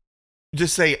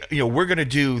 just say, we're gonna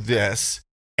do this,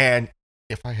 and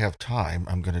if I have time,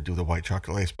 I'm going to do the white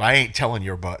chocolate lace, but I ain't telling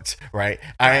your butts, right?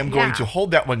 I am going to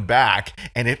hold that one back,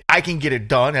 and if I can get it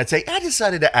done, I'd say, I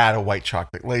decided to add a white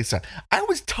chocolate lace on. I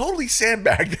was totally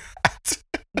sandbagged that.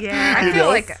 Yeah.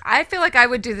 I feel like I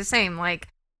would do the same. Like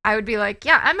I would be like,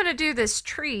 yeah, I'm gonna do this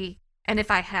tree, and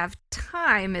if I have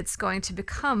time, it's going to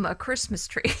become a Christmas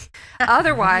tree.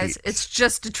 Otherwise, it's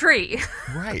just a tree.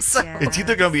 Right. So, it's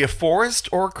either going to be a forest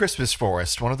or a Christmas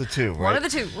forest. One of the two, right? One of the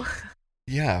two.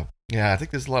 Yeah. Yeah, I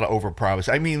think there's a lot of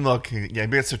overpromise. I mean, look, I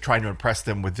guess they're trying to impress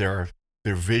them with their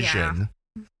vision.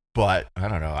 Yeah. But, I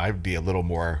don't know, I'd be a little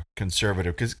more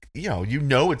conservative because,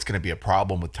 it's going to be a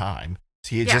problem with time.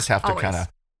 So you just have to kind of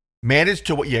manage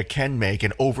to what you can make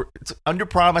and under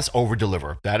promise, over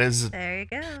deliver. That is there you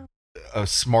go. A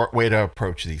smart way to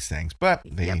approach these things, but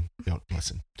they don't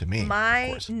listen to me.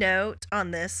 My note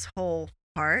on this whole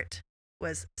part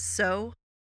was so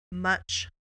much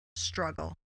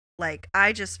struggle. Like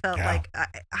I just felt like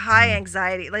high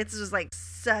anxiety. Like this was like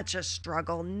such a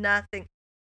struggle. Nothing,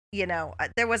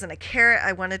 there wasn't a carrot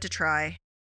I wanted to try.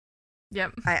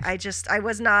 Yep. I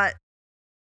was not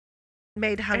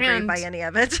made hungry by any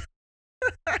of it.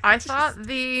 I thought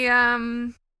the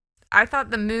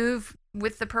move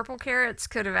with the purple carrots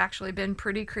could have actually been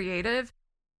pretty creative.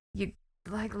 You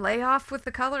lay off with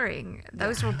the coloring.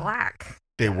 Those were black.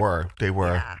 They were.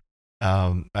 Yeah.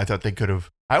 I thought they could have.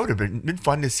 I would have been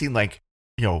fun to see a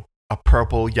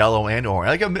purple, yellow, and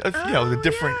orange, the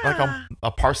different a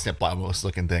parsnip almost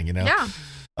looking thing, Yeah.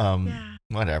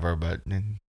 Whatever, but.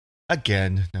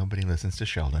 Again, nobody listens to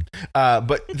Sheldon.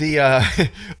 But the a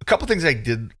couple things I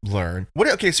did learn.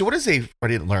 So what is I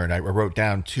didn't learn. I wrote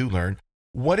down to learn.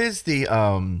 What is the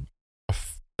a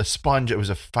sponge? It was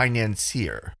a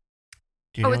financier.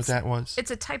 Do you know what that was?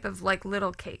 It's a type of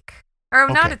little cake. Or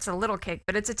not it's a little cake,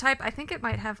 but it's a type, I think it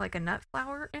might have a nut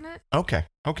flour in it. Okay.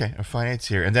 A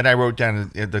financier. And then I wrote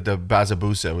down the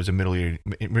bazabusa was a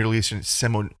Middle Eastern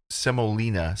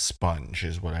semolina sponge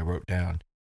is what I wrote down.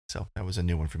 So that was a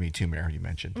new one for me too, Mary, you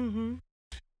mentioned. Mm-hmm.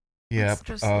 Yeah. Let's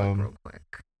just look real quick.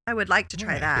 I would like to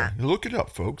try that. Yeah. Look it up,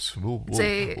 folks. It's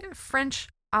a French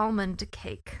almond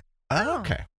cake. Oh,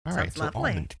 okay. All right. Lovely. So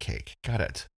almond cake. Got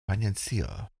it.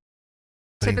 Financier.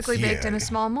 Typically baked in a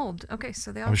small mold. Okay,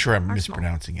 so they all. I'm sure I'm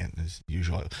mispronouncing it as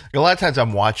usual. A lot of times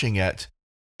I'm watching it.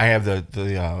 I have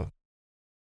the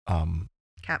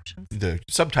captions, the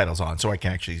subtitles on, so I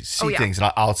can actually see things,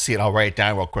 and I'll see it. I'll write it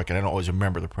down real quick, and I don't always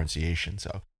remember the pronunciation.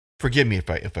 So forgive me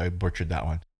if I butchered that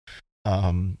one.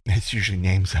 It's usually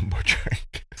names I'm butchering.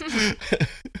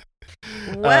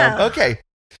 Well, okay,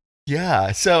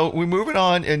 yeah. So we're moving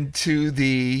on into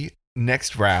the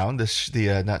next round,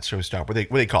 the not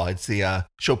showstopper. What they call it? It's the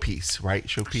showpiece, right?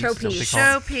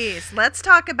 Showpiece. Let's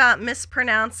talk about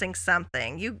mispronouncing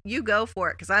something. You go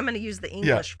for it because I'm going to use the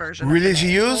English version.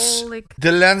 Religieux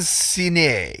de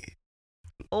l'ancienne.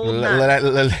 Old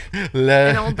Nun.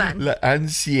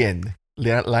 L'ancienne.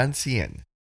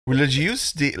 Religieux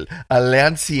de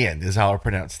l'ancienne is how I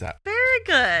pronounce that. Very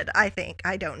good, I think.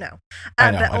 I don't know.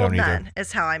 I know, the I don't Old Nun either.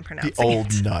 is how I'm pronouncing it. The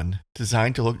Old Nun.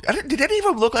 Designed to look... did any of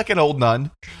them look like an old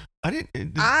nun? I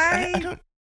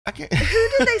can't... Who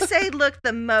did they say looked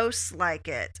the most like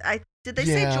it? Did they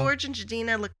say George and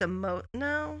Geanina looked the most?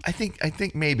 No? I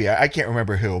think maybe. I can't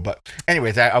remember who, but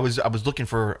anyways, I was looking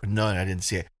for a nun. I didn't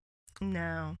see it.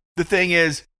 No. The thing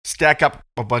is, stack up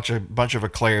a bunch of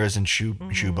eclairs and shoe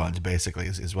buns, basically,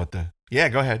 is what the... Yeah,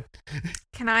 go ahead.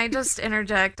 Can I just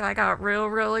interject? I got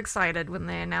real excited when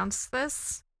they announced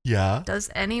this. Yeah.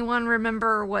 Does anyone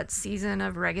remember what season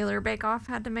of regular Bake Off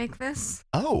had to make this?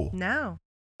 Oh. No.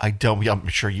 I don't. I'm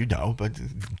sure you know, but...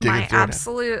 My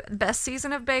absolute best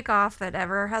season of Bake Off that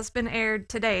ever has been aired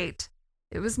to date.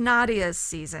 It was Nadia's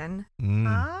season.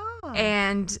 Oh.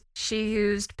 And she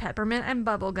used peppermint and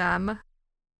bubblegum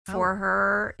for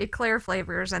her eclair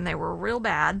flavors, and they were real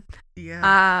bad.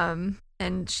 Yeah.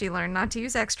 And she learned not to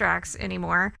use extracts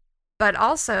anymore. But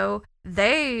also,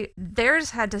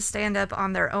 theirs had to stand up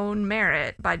on their own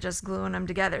merit by just gluing them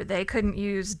together. They couldn't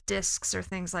use discs or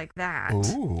things like that.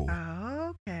 Ooh.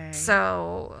 Okay.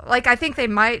 So, I think they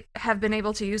might have been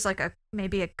able to use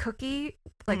maybe a cookie,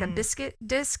 a biscuit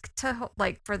disc to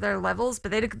for their levels, but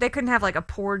they couldn't have a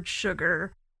poured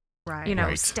sugar,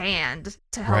 stand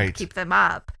to help keep them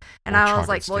up. And I was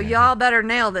like, well, y'all better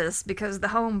nail this because the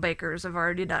home bakers have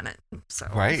already done it. So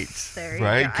there you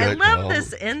go. I love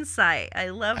this insight. I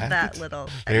love that little.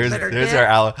 There's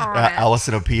our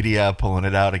Alisinopedia pulling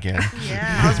it out again.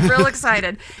 Yeah, I was real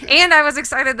excited, and I was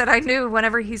excited that I knew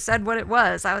whenever he said what it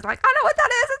was. I was like, I know what that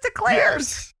is. It's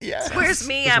eclairs. Yes. Where's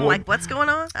me? I'm like, what's going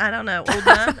on? I don't know. Old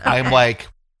Nun. Okay. I'm like.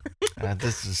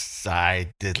 I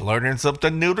did learning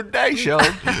something new today,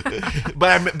 Sheldon.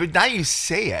 but now you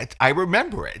say it, I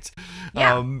remember it.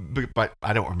 Yeah. But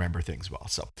I don't remember things well.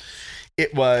 So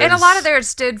it was, and a lot of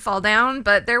theirs did fall down,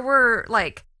 but there were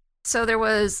there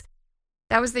was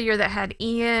That was the year that had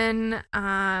Ian,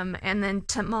 and then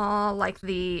Tamal, like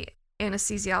the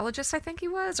anesthesiologist, I think he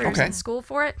was, or he was in school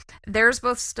for it. Theirs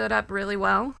both stood up really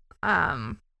well.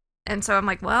 And so I'm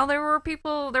like, well, there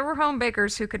were home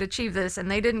bakers who could achieve this,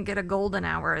 and they didn't get a golden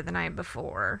hour the night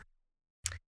before.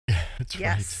 That's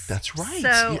right. That's right.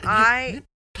 So you're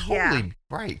totally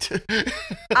right.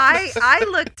 I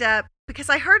looked up, because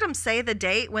I heard him say the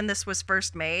date when this was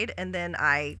first made, and then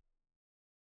I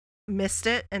missed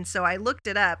it, and so I looked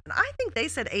it up, and I think they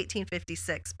said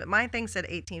 1856, but my thing said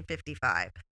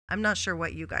 1855. I'm not sure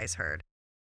what you guys heard.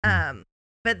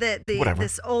 But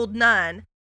this Old Nun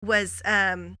was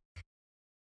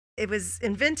it was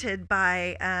invented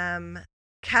by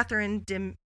Catherine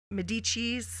de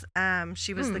Medicis.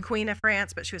 She was the Queen of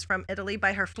France, but she was from Italy,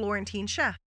 by her Florentine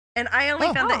chef. And I only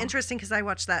found that interesting because I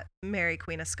watched that Mary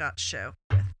Queen of Scots show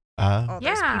with all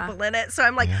those people in it. So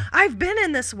I'm like, I've been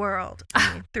in this world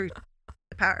through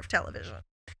the power of television.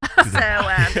 So,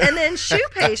 and then shoe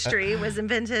pastry was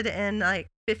invented in like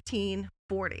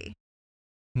 1540.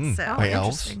 So by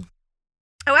elves?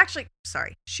 Oh, actually,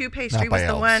 sorry. Shoe pastry was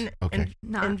the one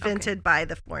invented by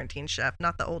the Florentine chef,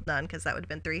 not the Old Nun, because that would have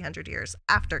been 300 years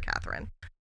after Catherine.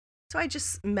 So I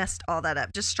just messed all that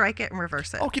up. Just strike it and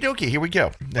reverse it. Okie dokie, here we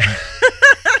go.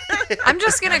 I'm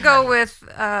just going to go with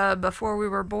before we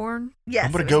were born. Yes,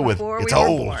 I'm going to go with it's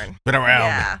old. Been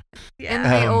around. Yeah. In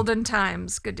the olden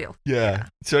times. Good deal. Yeah.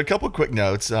 So a couple quick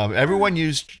notes. Everyone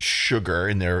used sugar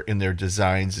in their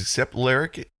designs except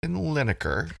Lerrick and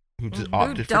Lennicker, who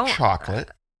opted for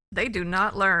chocolate. They do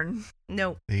not learn.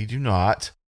 Nope. They do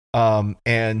not.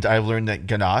 And I learned that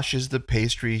ganache is the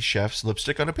pastry chef's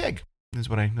lipstick on a pig. Is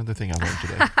another thing I learned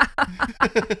today.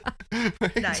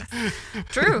 Right? Nice.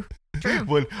 True.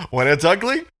 When it's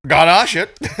ugly, ganache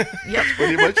it. Yep.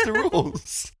 Pretty much the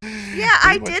rules. Yeah,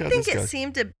 I did think it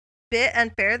seemed a bit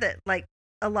unfair that like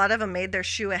a lot of them made their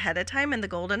shoe ahead of time in the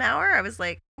golden hour. I was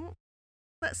like,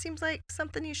 that seems like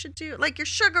something you should do, like your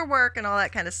sugar work and all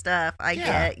that kind of stuff. I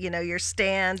get, your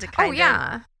stand to kind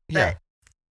of. Yeah.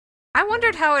 I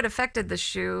wondered how it affected the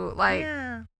shoe. Like,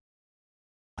 I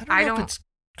don't know if it's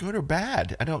good or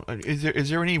bad. I don't. Is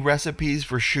there any recipes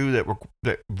for shoe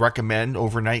that recommend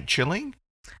overnight chilling?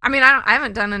 I mean, I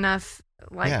haven't done enough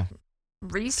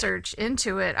research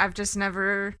into it. I've just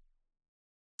never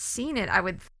seen it. I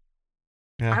would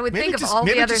think of all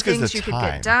the other things you could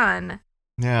get done.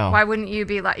 Yeah. Why wouldn't you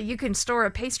be like, you can store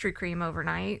a pastry cream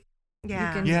overnight.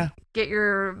 Yeah. You can get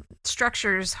your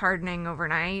structures hardening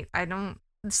overnight.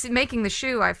 Making the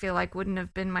shoe, I feel like, wouldn't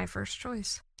have been my first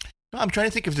choice. I'm trying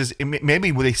to think if there's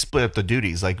maybe they split up the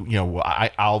duties. Like,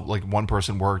 I'll like one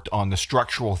person worked on the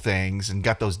structural things and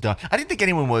got those done. I didn't think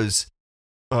anyone was,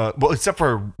 except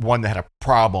for one that had a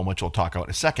problem, which we'll talk about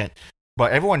in a second.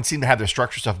 But everyone seemed to have their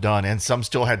structure stuff done, and some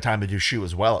still had time to do shoe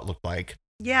as well, it looked like.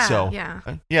 Yeah.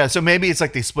 So, so maybe it's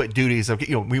like they split duties. Of,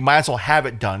 we might as well have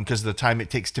it done because of the time it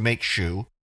takes to make shoe.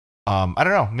 I don't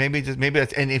know. Maybe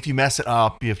that's, and if you mess it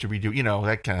up, you have to redo,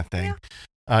 that kind of thing. Yeah.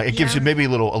 It gives you maybe a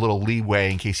little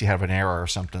leeway in case you have an error or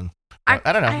something. I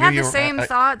don't know. I had the same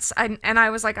thoughts, and I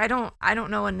was like, I don't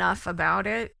know enough about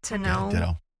it to know.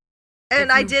 Ditto.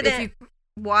 And I didn't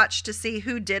watch to see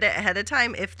who did it ahead of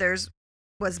time. If theirs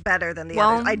was better than the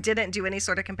others, I didn't do any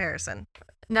sort of comparison.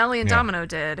 Nellie and Domino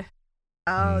did.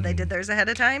 Oh, they did theirs ahead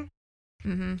of time?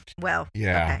 Mm-hmm. Well,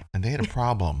 okay. And they had a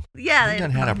problem. They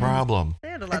had a problem. They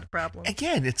had a lot of problems.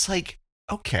 Again, it's like,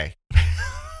 okay.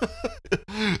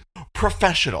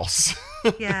 Professionals.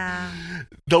 Yeah.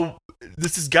 Though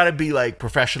this has got to be like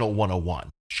professional 101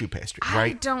 shoe pastry,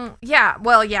 right? That's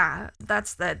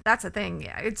the thing.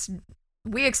 Yeah,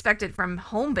 we expect it from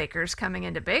home bakers coming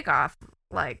into Bake Off,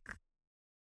 like,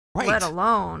 let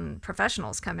alone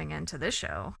professionals coming into this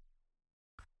show.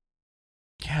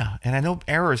 Yeah, and I know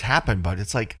errors happen, but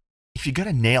it's like, if you got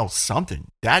to nail something,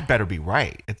 that better be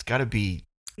right. It's got to be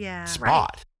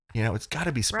spot. Right. It's got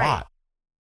to be spot. Right.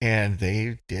 And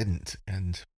they didn't.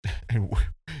 And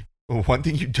one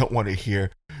thing you don't want to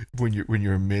hear when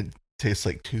your mint tastes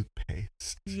like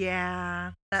toothpaste.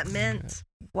 Yeah, that mint.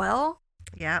 Well,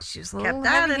 she was a little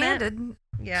heavy-handed.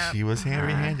 Yeah, she was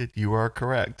heavy-handed. You are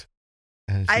correct.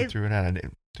 And she threw it out.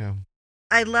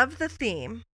 I love the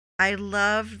theme. I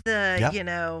love the,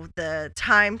 the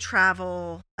time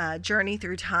travel, journey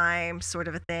through time sort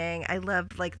of a thing. I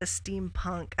love like the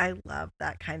steampunk. I love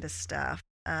that kind of stuff.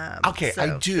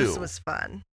 I do. This was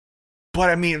fun. But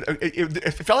I mean,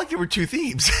 it felt like there were two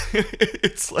themes.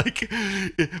 It's like,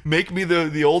 make me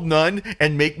the old nun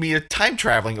and make me a time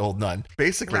traveling old nun,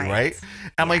 basically, right?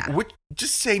 I'm like,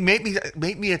 just say make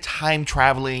me a time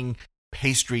traveling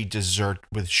pastry dessert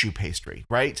with shoe pastry,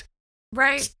 right?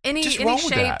 Right. Any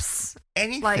shapes.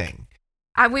 Anything. Like,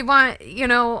 We want,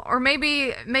 or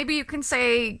maybe you can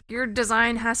say your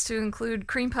design has to include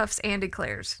cream puffs and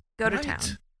eclairs. Go to town.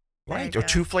 Right, or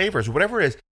 2 flavors, whatever it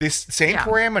is. This same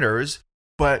parameters,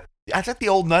 but I thought the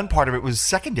Old Nun part of it was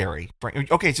secondary.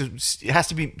 Okay, so it has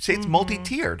to be, say it's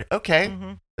multi-tiered. Okay.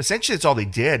 Mm-hmm. Essentially, that's all they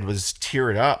did was tier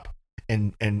it up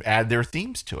and add their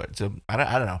themes to it. So I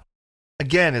don't know.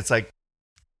 Again, it's like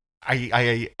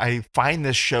I find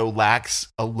this show lacks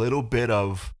a little bit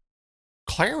of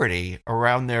clarity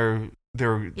around their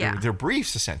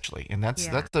briefs, essentially, and that's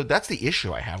the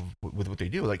issue I have with what they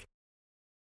do. Like,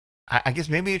 I guess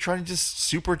maybe they're trying to just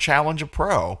super challenge a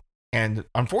pro, and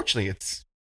unfortunately, it's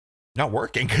not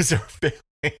working because they're failing.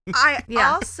 I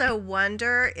also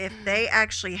wonder if they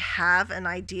actually have an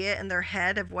idea in their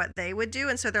head of what they would do,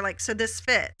 and so they're like, so this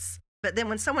fits. But then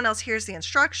when someone else hears the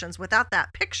instructions without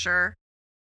that picture,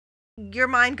 your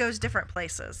mind goes different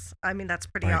places. I mean, that's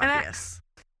pretty obvious.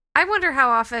 I wonder how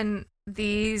often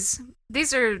these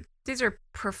are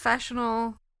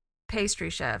professional pastry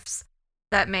chefs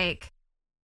that make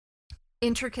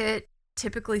intricate,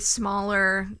 typically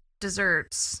smaller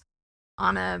desserts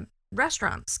on a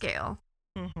restaurant scale.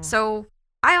 Mm-hmm. So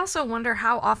I also wonder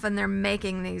how often they're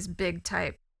making these big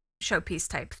type showpiece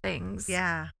type things.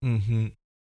 Yeah. Mm-hmm.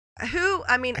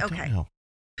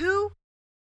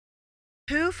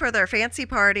 Who for their fancy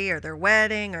party or their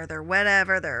wedding or their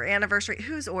whatever, their anniversary,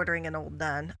 who's ordering an Old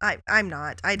Nun? I'm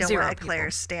not. I don't want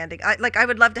eclairs standing. I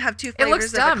would love to have 2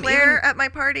 flavors of eclair at my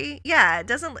party. Yeah,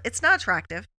 it's not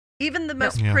attractive. Even the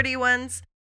most pretty ones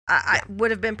I would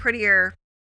have been prettier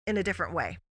in a different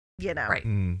way, Right.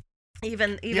 Mm.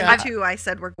 Even the 2 I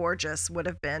said were gorgeous would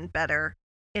have been better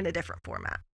in a different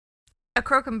format. A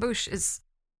croquembouche is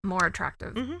more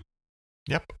attractive. Mm-hmm.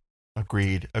 Yep.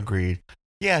 Agreed.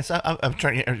 Yes, I'm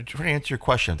trying to answer your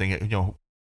question. I'm thinking,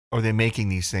 are they making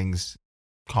these things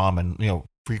common,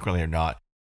 frequently or not?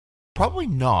 Probably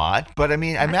not. But I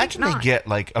mean, I imagine they get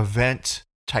like event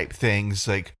type things,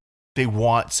 like they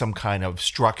want some kind of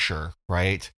structure,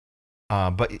 right?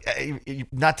 But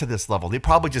not to this level. They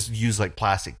probably just use like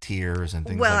plastic tiers and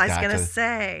things like that. Well, I was going to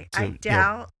say, I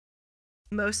doubt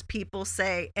most people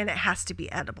say, and it has to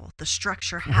be edible. The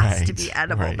structure has to be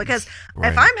edible. Because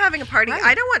if I'm having a party,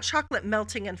 I don't want chocolate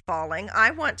melting and falling.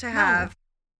 I want to have,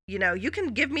 you can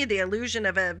give me the illusion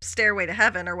of a stairway to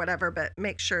heaven or whatever, but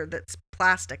make sure that's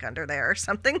plastic under there or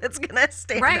something that's going to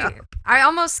stand up. I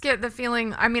almost get the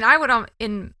feeling, I mean, I would,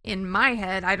 in my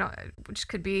head, which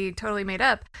could be totally made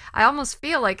up, I almost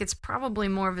feel like it's probably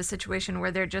more of a situation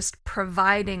where they're just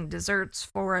providing desserts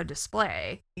for a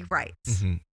display. Right.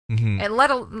 Mm-hmm. Mm-hmm.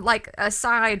 And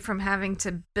aside from having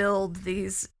to build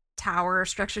these tower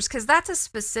structures, because that's a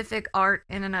specific art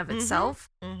in and of itself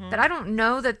that I don't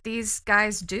know that these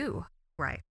guys do.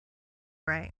 Right.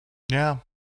 Yeah.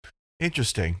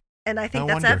 Interesting. And I think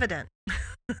that's evident.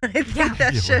 I think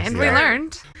that should. And we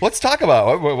learned. Let's talk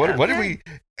about what did we?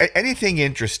 Anything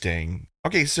interesting?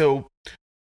 Okay, so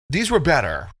these were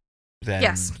better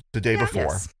than the day before.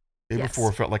 Yes. The day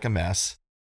before felt like a mess.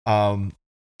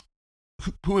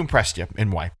 Who impressed you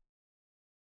and why?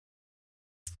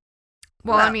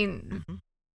 Well, I mean,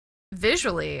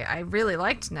 visually, I really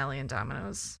liked Nelly and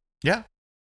Domino's. Yeah.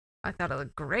 I thought it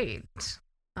looked great.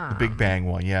 The Big Bang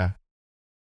one, yeah.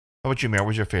 How about you, Mary? What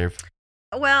was your fave?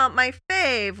 Well, my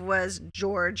fave was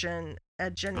George and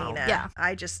Geanina. Oh, yeah.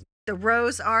 The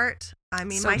rose art. I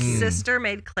mean, my sister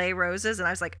made clay roses, and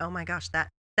I was like, oh my gosh, that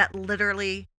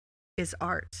literally is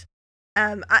art.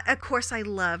 Of course, I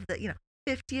love that,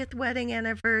 50th wedding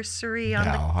anniversary on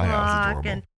the clock,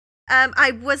 and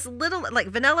I was like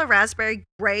vanilla raspberry,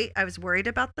 great. I was worried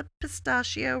about the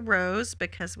pistachio rose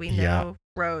because we know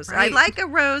rose. Right. I like a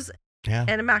rose and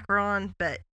a macaron,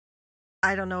 but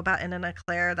I don't know about in an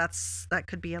eclair. That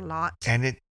could be a lot. And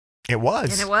it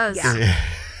was.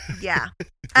 Yeah.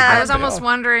 I was almost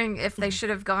wondering if they should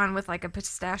have gone with like a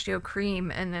pistachio cream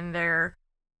and then their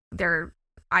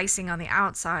icing on the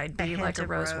outside be like a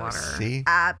rose water. See?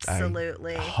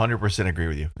 Absolutely. I 100% agree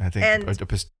with you. I think nice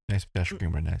pistachio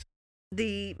cream are nice.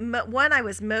 The one I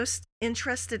was most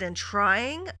interested in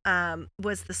trying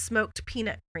was the smoked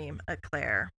peanut cream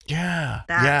eclair. Yeah.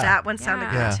 That one sounded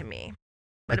good to me.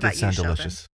 What about you, Sheldon?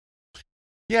 Delicious.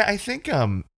 Yeah, I think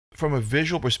from a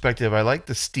visual perspective, I like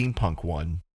the steampunk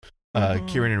one,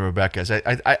 Keiron and Rebecca's. I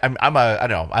don't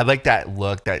know. I like that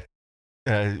look. That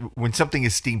when something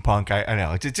is steampunk, I don't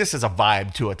know. It just has a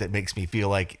vibe to it that makes me feel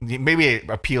like maybe it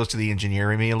appeals to the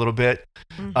engineer in me a little bit,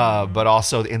 but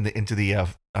also into the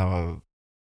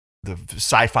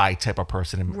sci-fi type of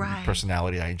person and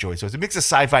personality I enjoy. So it's a mix of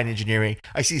sci-fi and engineering.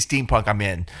 I see steampunk, I'm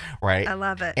in, right? I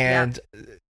love it. And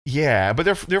Yeah, but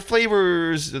their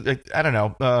flavors, like, I don't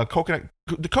know, the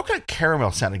coconut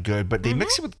caramel sounded good, but they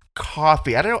mixed it with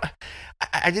coffee. I don't know.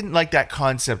 I didn't like that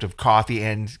concept of coffee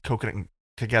and coconut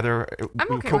together.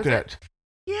 I'm okay coconut. with it.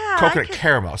 Yeah. Coconut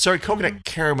caramel. Sorry, coconut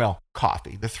caramel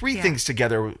coffee. The three things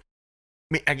together. I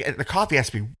mean, the coffee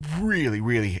has to be really,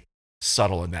 really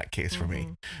subtle in that case for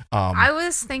me. I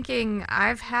was thinking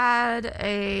I've had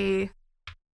a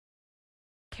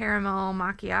caramel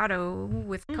macchiato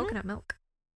with coconut milk.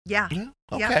 Yeah.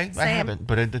 Okay. I haven't,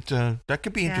 but that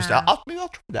could be interesting. Maybe I'll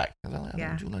try that because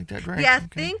I do like that drink. Yeah,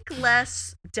 think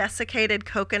less desiccated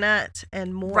coconut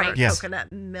and more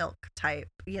coconut milk type.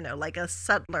 Like a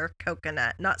subtler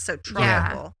coconut, not so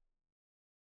tropical.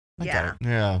 Yeah.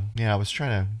 I was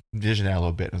trying to envision that a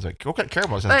little bit. I was like, coconut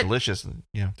caramel sounds delicious. And,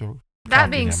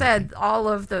 that being said, all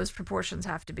of those proportions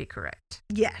have to be correct.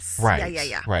 Yes. Right.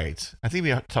 Yeah. Right. I think we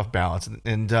have a tough balance.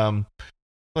 And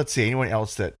let's see, anyone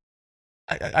else that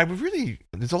I would really,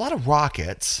 there's a lot of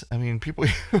rockets. I mean, people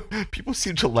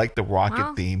seem to like the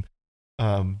rocket theme.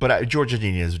 But George and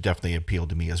Geanina has definitely appealed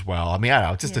to me as well. I mean, I don't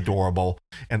know, it's just adorable.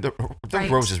 And the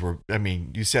roses were, I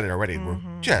mean, you said it already, were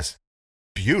just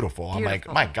beautiful. I'm like,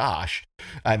 my gosh.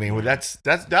 I mean,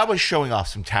 that was showing off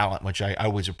some talent, which I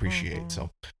always appreciate. So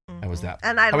that was that.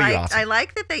 And I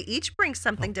like that they each bring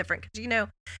something different because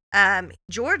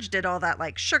George did all that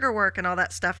like sugar work and all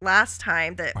that stuff last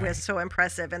time that was so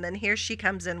impressive, and then here she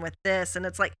comes in with this, and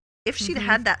it's like if she'd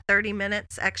had that 30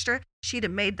 minutes extra, she'd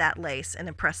have made that lace and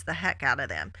impressed the heck out of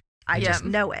them. I just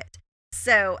know it.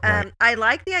 So I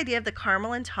like the idea of the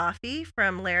caramel and toffee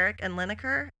from Lerrick and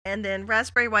Lennicker, and then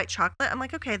raspberry white chocolate. I'm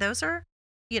like, okay, those are,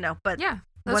 but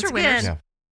those are winners.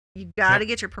 You got to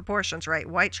get your proportions right.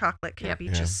 White chocolate can be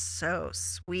just so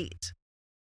sweet.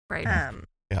 Right.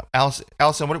 Alison,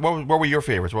 what were your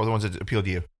favorites? What were the ones that appealed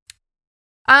to you?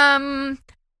 I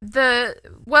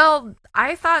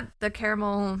thought the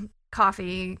caramel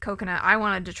coffee coconut, I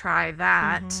wanted to try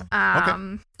that.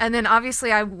 And then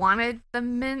obviously I wanted the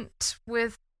mint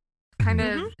with kind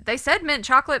of, they said mint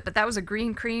chocolate, but that was a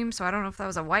green cream, so I don't know if that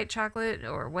was a white chocolate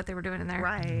or what they were doing in there.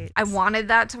 Right. I wanted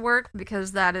that to work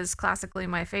because that is classically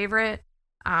my favorite.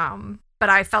 But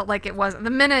I felt like it wasn't. The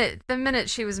minute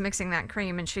she was mixing that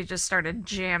cream and she just started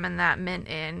jamming that mint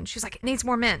in, she's like, it needs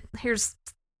more mint. Here's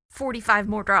 45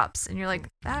 more drops. And you're like,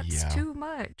 that's too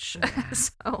much.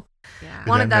 So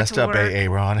wanted that to work. Messed up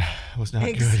AA, Ron. It was not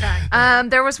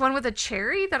good. There was one with a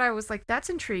cherry that I was like, that's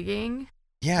intriguing.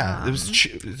 Yeah, it was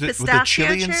with the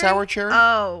chili and sour cherry.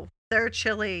 Oh, they're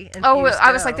chili infused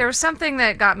I was like, there was something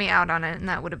that got me out on it, and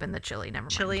that would have been the chili. Never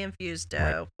mind. Chili infused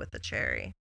dough with the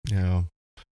cherry. Yeah.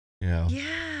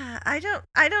 I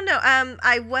don't know.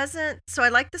 I wasn't. So I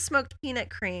like the smoked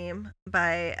peanut cream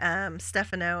by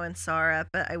Stefano and Sarah,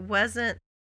 but I wasn't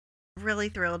really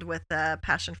thrilled with the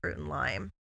passion fruit and lime.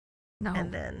 No.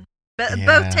 And then, but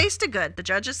both tasted good. The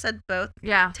judges said both.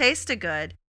 Tasted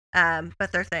good.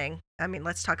 But their thing. I mean,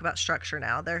 let's talk about structure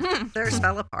now. Theirs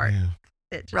fell apart.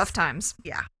 Rough times.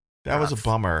 Yeah. That was a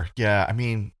bummer. Yeah. I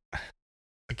mean,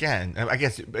 again, I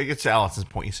guess it's Alison's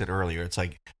point you said earlier. It's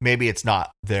like maybe it's not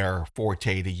their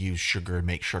forte to use sugar and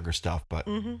make sugar stuff, but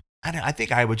I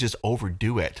think I would just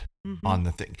overdo it on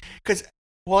the thing because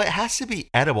it has to be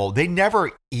edible. They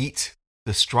never eat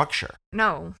the structure.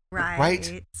 No,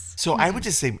 right. So I would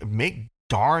just say make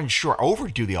darn sure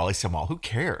overdo the alisamal. Who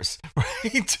cares,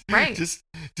 right? Just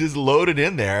load it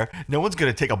in there. No one's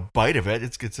gonna take a bite of it.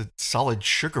 It's a solid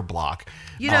sugar block.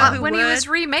 When he was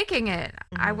remaking it,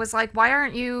 I was like, why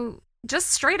aren't you just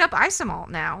straight up isomalt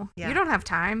now? You don't have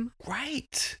time.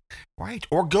 Right.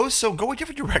 Or go a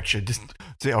different direction. Just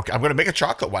say, okay, I'm gonna make a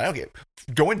chocolate one. Okay,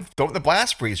 throw it in the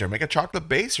blast freezer. Make a chocolate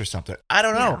base or something. I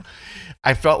don't know.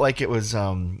 I felt like it was.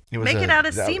 Make it out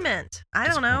of cement. I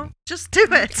don't know. Just do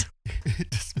it.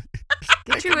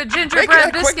 Get you a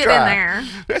gingerbread biscuit in there.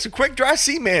 That's a quick dry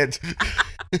cement.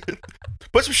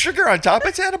 Put some sugar on top.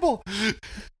 It's edible.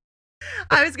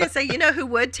 I was gonna say, who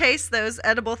would taste those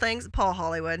edible things? Paul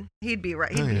Hollywood. He'd be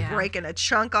breaking a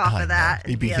chunk off of that.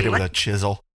 He'd be hit it with a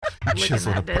chisel.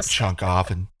 Chisel a chunk off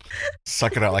and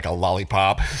suck it out like a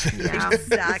lollipop. Yeah,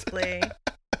 exactly.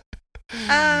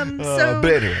 But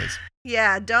anyways.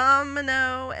 Yeah,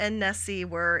 Domino and Nessie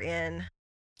were in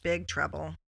big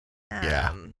trouble.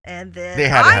 And then they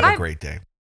had to have a great day.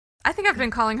 I think I've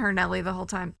been calling her Nellie the whole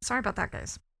time. Sorry about that,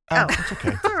 guys. Oh, it's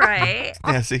okay. All right.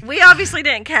 Nancy. We obviously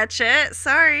didn't catch it.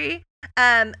 Sorry.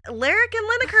 Lerrick and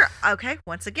Lennicker. Okay,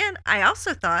 once again, I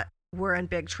also thought we're in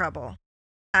big trouble.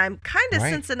 I'm kind of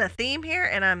sensing a theme here,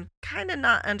 and I'm kind of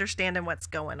not understanding what's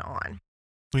going on.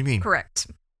 What do you mean? Correct.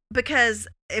 Because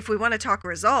if we want to talk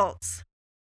results,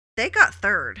 they got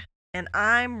third, and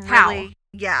I'm really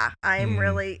Yeah, I'm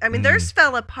really. I mean, theirs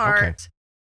fell apart,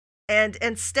 and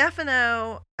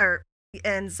Stefano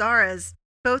and Zara's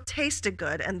both tasted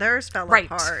good, and theirs fell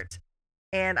apart.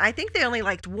 And I think they only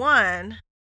liked one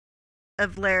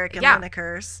of Lerrick and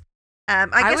Lennicker's.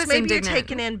 I guess maybe you're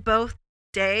taking in both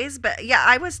days, but yeah,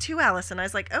 I was too, Alison. I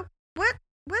was like, oh,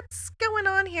 what's going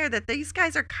on here that these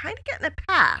guys are kind of getting a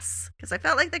pass? Because I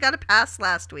felt like they got a pass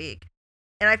last week.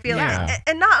 And I feel like,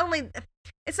 and not only,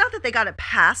 it's not that they got a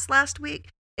pass last week,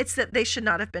 it's that they should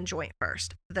not have been joint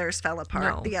first. Theirs fell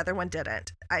apart. No. The other one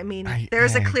didn't. I mean,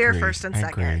 there's a clear first and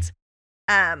second.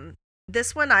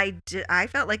 This one, I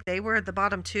felt like they were the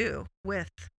bottom two with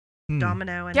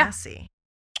Domino and Nessie.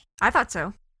 I thought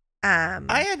so.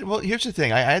 Here's the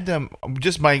thing. I had them,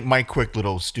 just my quick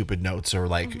little stupid notes are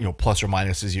like, plus or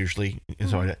minuses usually.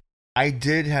 So I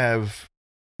did have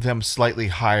them slightly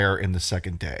higher in the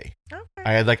second day. Okay.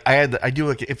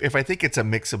 If I think it's a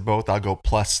mix of both, I'll go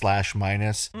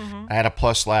plus/minus. I had a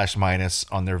plus/minus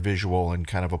on their visual and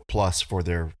kind of a plus for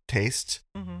their taste.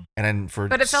 And then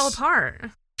but it fell apart.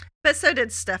 But so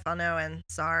did Stefano and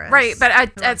Zara. Right, but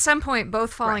at some point,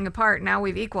 both falling apart. Now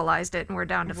we've equalized it, and we're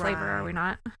down to flavor, are we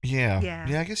not? Yeah.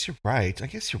 I guess you're right.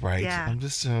 Yeah. I'm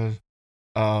just. Did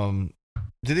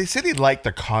they say they liked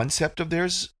the concept of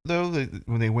theirs though?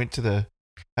 When they went to the,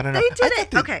 I don't know. They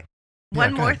didn't. Okay.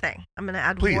 One more thing. I'm going to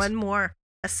add one more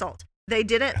assault. They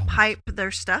didn't pipe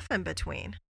their stuff in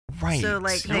between. Right. So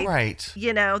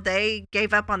they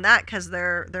gave up on that because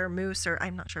their mousse, or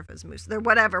I'm not sure if it was mousse, their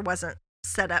whatever wasn't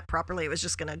set up properly. It was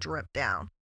just going to drip down.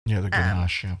 Yeah, the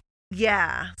ganache.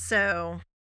 Yeah. So.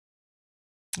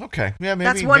 Okay. Yeah, maybe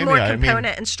that's one more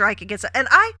component and strike against it. And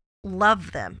I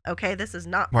love them. Okay, this is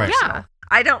not personal. Yeah.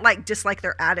 I don't dislike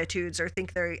their attitudes or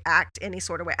think they act any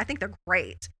sort of way. I think they're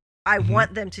great. I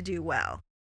want them to do well.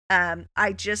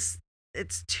 It's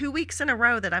 2 weeks in a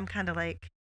row that I'm kind of like.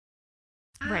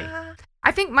 Right.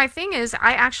 I think my thing is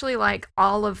I actually like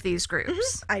all of these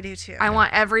groups. I do too. I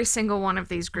want every single one of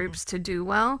these groups to do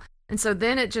well. And so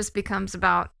then it just becomes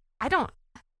about, I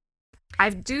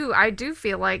do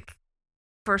feel like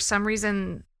for some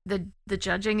reason the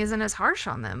judging isn't as harsh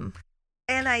on them.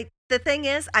 And the thing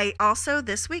is, I also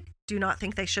this week do not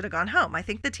think they should have gone home. I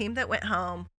think the team that went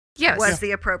home was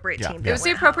the appropriate team. It was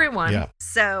the appropriate one. Yeah.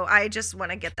 So I just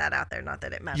want to get that out there. Not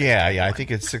that it matters. Yeah. I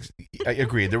think I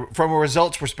agree. From a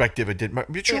results perspective, it did.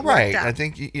 But you're right. I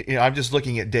think I'm just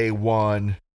looking at day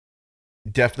one.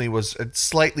 Definitely was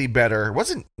slightly better. It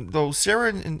wasn't though. Sarah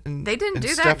and they didn't and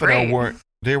do Stefano that great.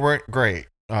 weren't great.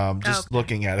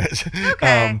 Looking at it.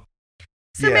 Okay.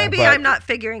 So maybe I'm not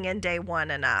figuring in day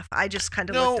one enough. I just kind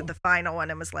of looked at the final one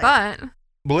and was like, but.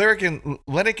 Lerrick and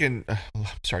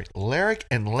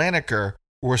Lennicker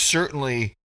were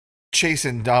certainly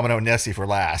chasing Domino and Nessie for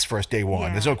first day one.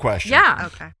 Yeah. There's no question. Yeah.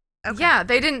 Okay. Yeah,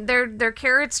 they didn't. Their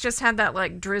carrots just had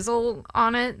that drizzle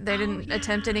on it. They didn't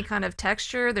attempt any kind of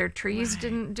texture. Their trees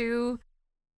didn't do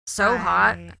so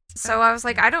hot. So I was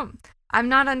like, I'm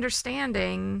not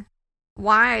understanding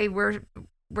why we're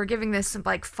giving this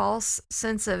false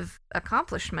sense of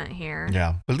accomplishment here.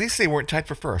 Yeah, but at least they weren't tied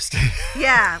for first.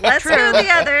 Yeah, let's go the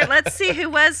other. Let's see who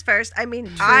was first. I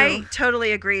mean, I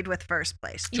totally agreed with first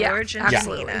place, George and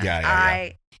Geanina. Yeah.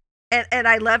 And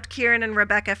I loved Keiron and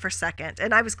Rebecca for second,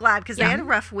 and I was glad because they had a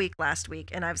rough week last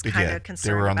week, and I was kind of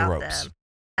concerned about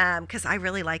them because I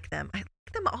really like them. I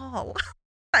like them all.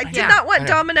 I did not want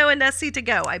Domino and Nessie to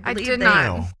go. I believe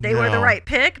they were the right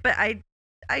pick, but I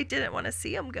didn't want to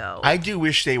see them go. I do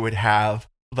wish they would have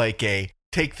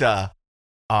take the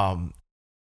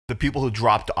people who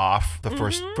dropped off the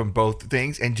first from both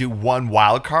things and do one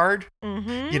wild card.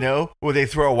 Where they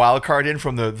throw a wild card in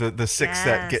from the six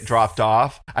that get dropped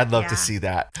off. I'd love to see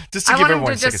that. Just to give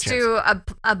everyone a second chance. I want them to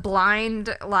just do a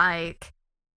blind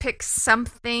pick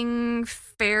something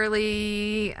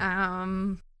fairly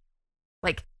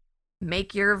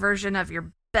make your version of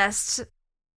your best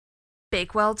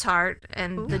Bakewell tart,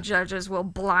 and the judges will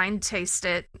blind taste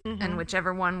it, and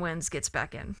whichever one wins gets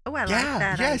back in. Oh, I like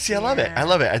that. Yeah, see, I love it.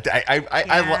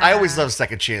 I always love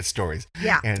second chance stories.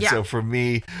 Yeah. And so for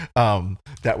me,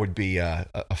 that would be a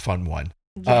fun one.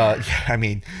 Yeah. I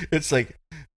mean, it's like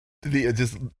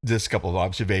this couple of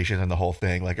observations on the whole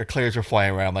thing. Eclairs are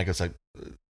flying around it's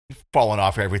falling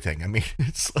off everything. I mean,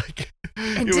 it's like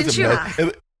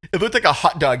it looked like a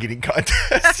hot dog eating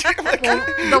contest.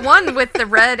 The one with the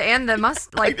red and the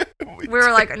mustard, we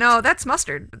were like, no, that's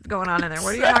mustard going on in there.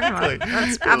 What are you talking about?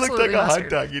 That's absolutely it looked like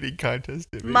mustard. A hot dog eating contest.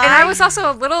 And I was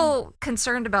also a little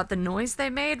concerned about the noise they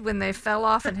made when they fell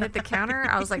off and hit the counter.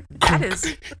 I was like, that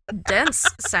is dense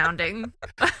sounding.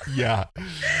 Yeah,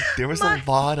 there was a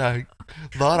lot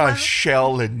of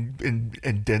shell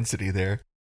and density there.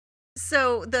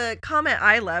 So the comment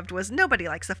I loved was nobody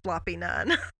likes a floppy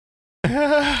nun.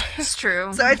 It's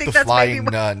true. So I think the that's flying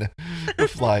maybe nun. The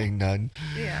flying nun.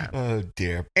 Yeah. Oh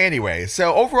dear. Anyway,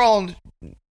 so overall,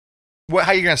 how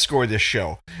are you gonna score this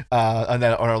show? On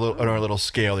our little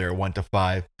scale there, 1 to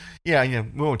 5. Yeah,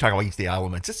 we won't talk about each of the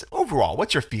elements. Just overall,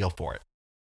 what's your feel for it?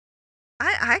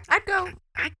 I'd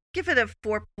give it a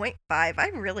 4.5. I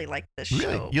really like this show.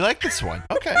 Really? You like this one?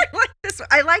 Okay. I like this one.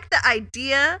 I like the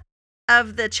idea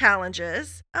of the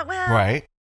challenges. Right.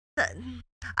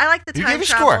 I like the you time gave a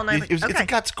travel. Score. It's a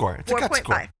gut score. It's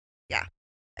 4.5. Yeah,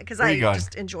 because I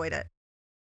just enjoyed it.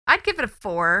 I'd give it a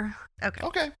 4.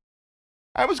 Okay.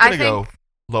 I was gonna go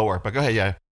lower, but go ahead.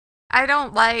 Yeah.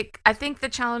 I think the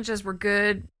challenges were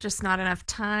good, just not enough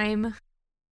time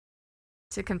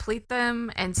to complete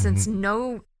them. And since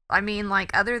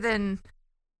other than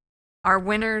our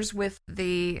winners with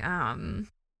the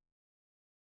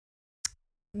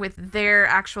with their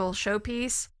actual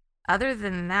showpiece, other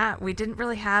than that, we didn't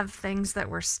really have things that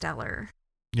were stellar.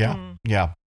 Yeah.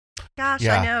 Yeah. Gosh,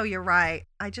 I know, you're right.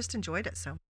 I just enjoyed it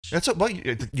so much. That's what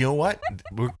you know. What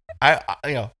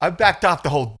I backed off the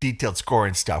whole detailed score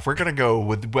and stuff. We're gonna go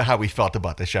with how we felt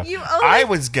about the show. I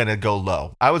was gonna go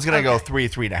low. I was gonna go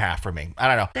 3.5 for me. I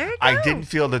don't know. There you go. I didn't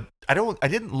feel that. I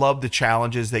didn't love the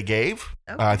challenges they gave.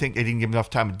 Okay. I think they didn't give enough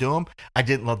time to do them. I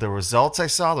didn't love the results I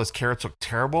saw. Those carrots looked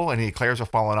terrible, and the eclairs were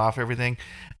falling off everything.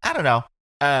 I don't know.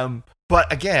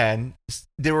 But again,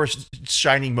 there were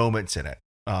shining moments in it.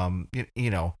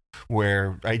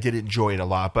 Where I did enjoy it a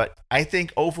lot, but I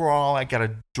think overall I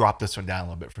gotta drop this one down a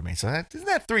little bit for me. So isn't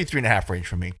that 3.5 range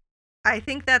for me? I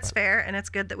think that's fair, and it's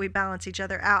good that we balance each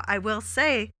other out. I will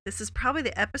say this is probably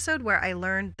the episode where I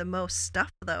learned the most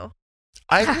stuff, though.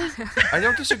 I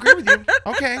don't disagree with you.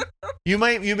 Okay, you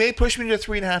may push me to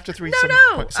 3.5 to 3.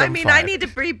 No. I mean, I need to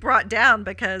be brought down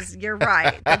because you're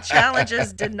right. The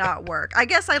challenges did not work. I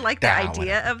guess I like the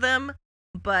idea of them,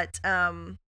 but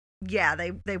yeah,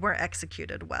 they weren't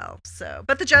executed well. So,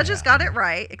 but the judges got it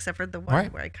right, except for the one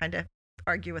where I kind of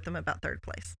argue with them about third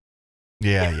place.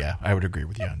 Yeah, I would agree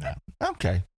with you on that.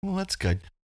 Okay, well that's good.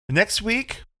 Next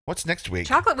week, what's next week?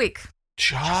 Chocolate week.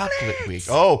 Chocolate week.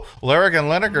 Oh, Lerrick and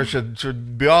Lennicker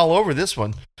should be all over this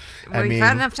one. We've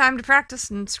had enough time to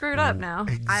practice and screw it up now.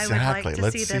 Exactly. I would like to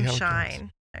Let's see them shine.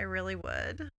 I really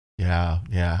would. Yeah.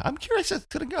 I'm curious how it's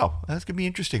gonna go. That's gonna be an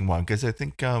interesting one because I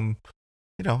think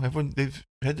everyone they've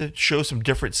had to show some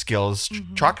different skills.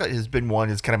 Mm-hmm. Chocolate has been one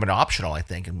is kind of an optional, I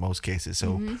think, in most cases.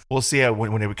 So we'll see how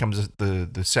when it becomes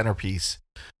the centerpiece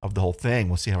of the whole thing.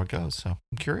 We'll see how it goes. So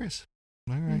I'm curious.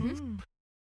 All right. Mm-hmm.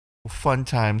 Well, fun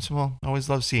times. Well, I always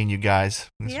love seeing you guys.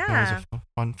 It's always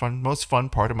a most fun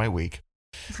part of my week.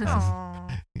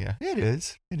 Yeah, it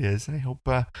is. And I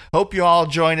hope you all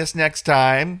join us next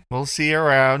time. We'll see you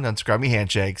around on Scrummy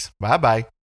Handshakes. Bye-bye.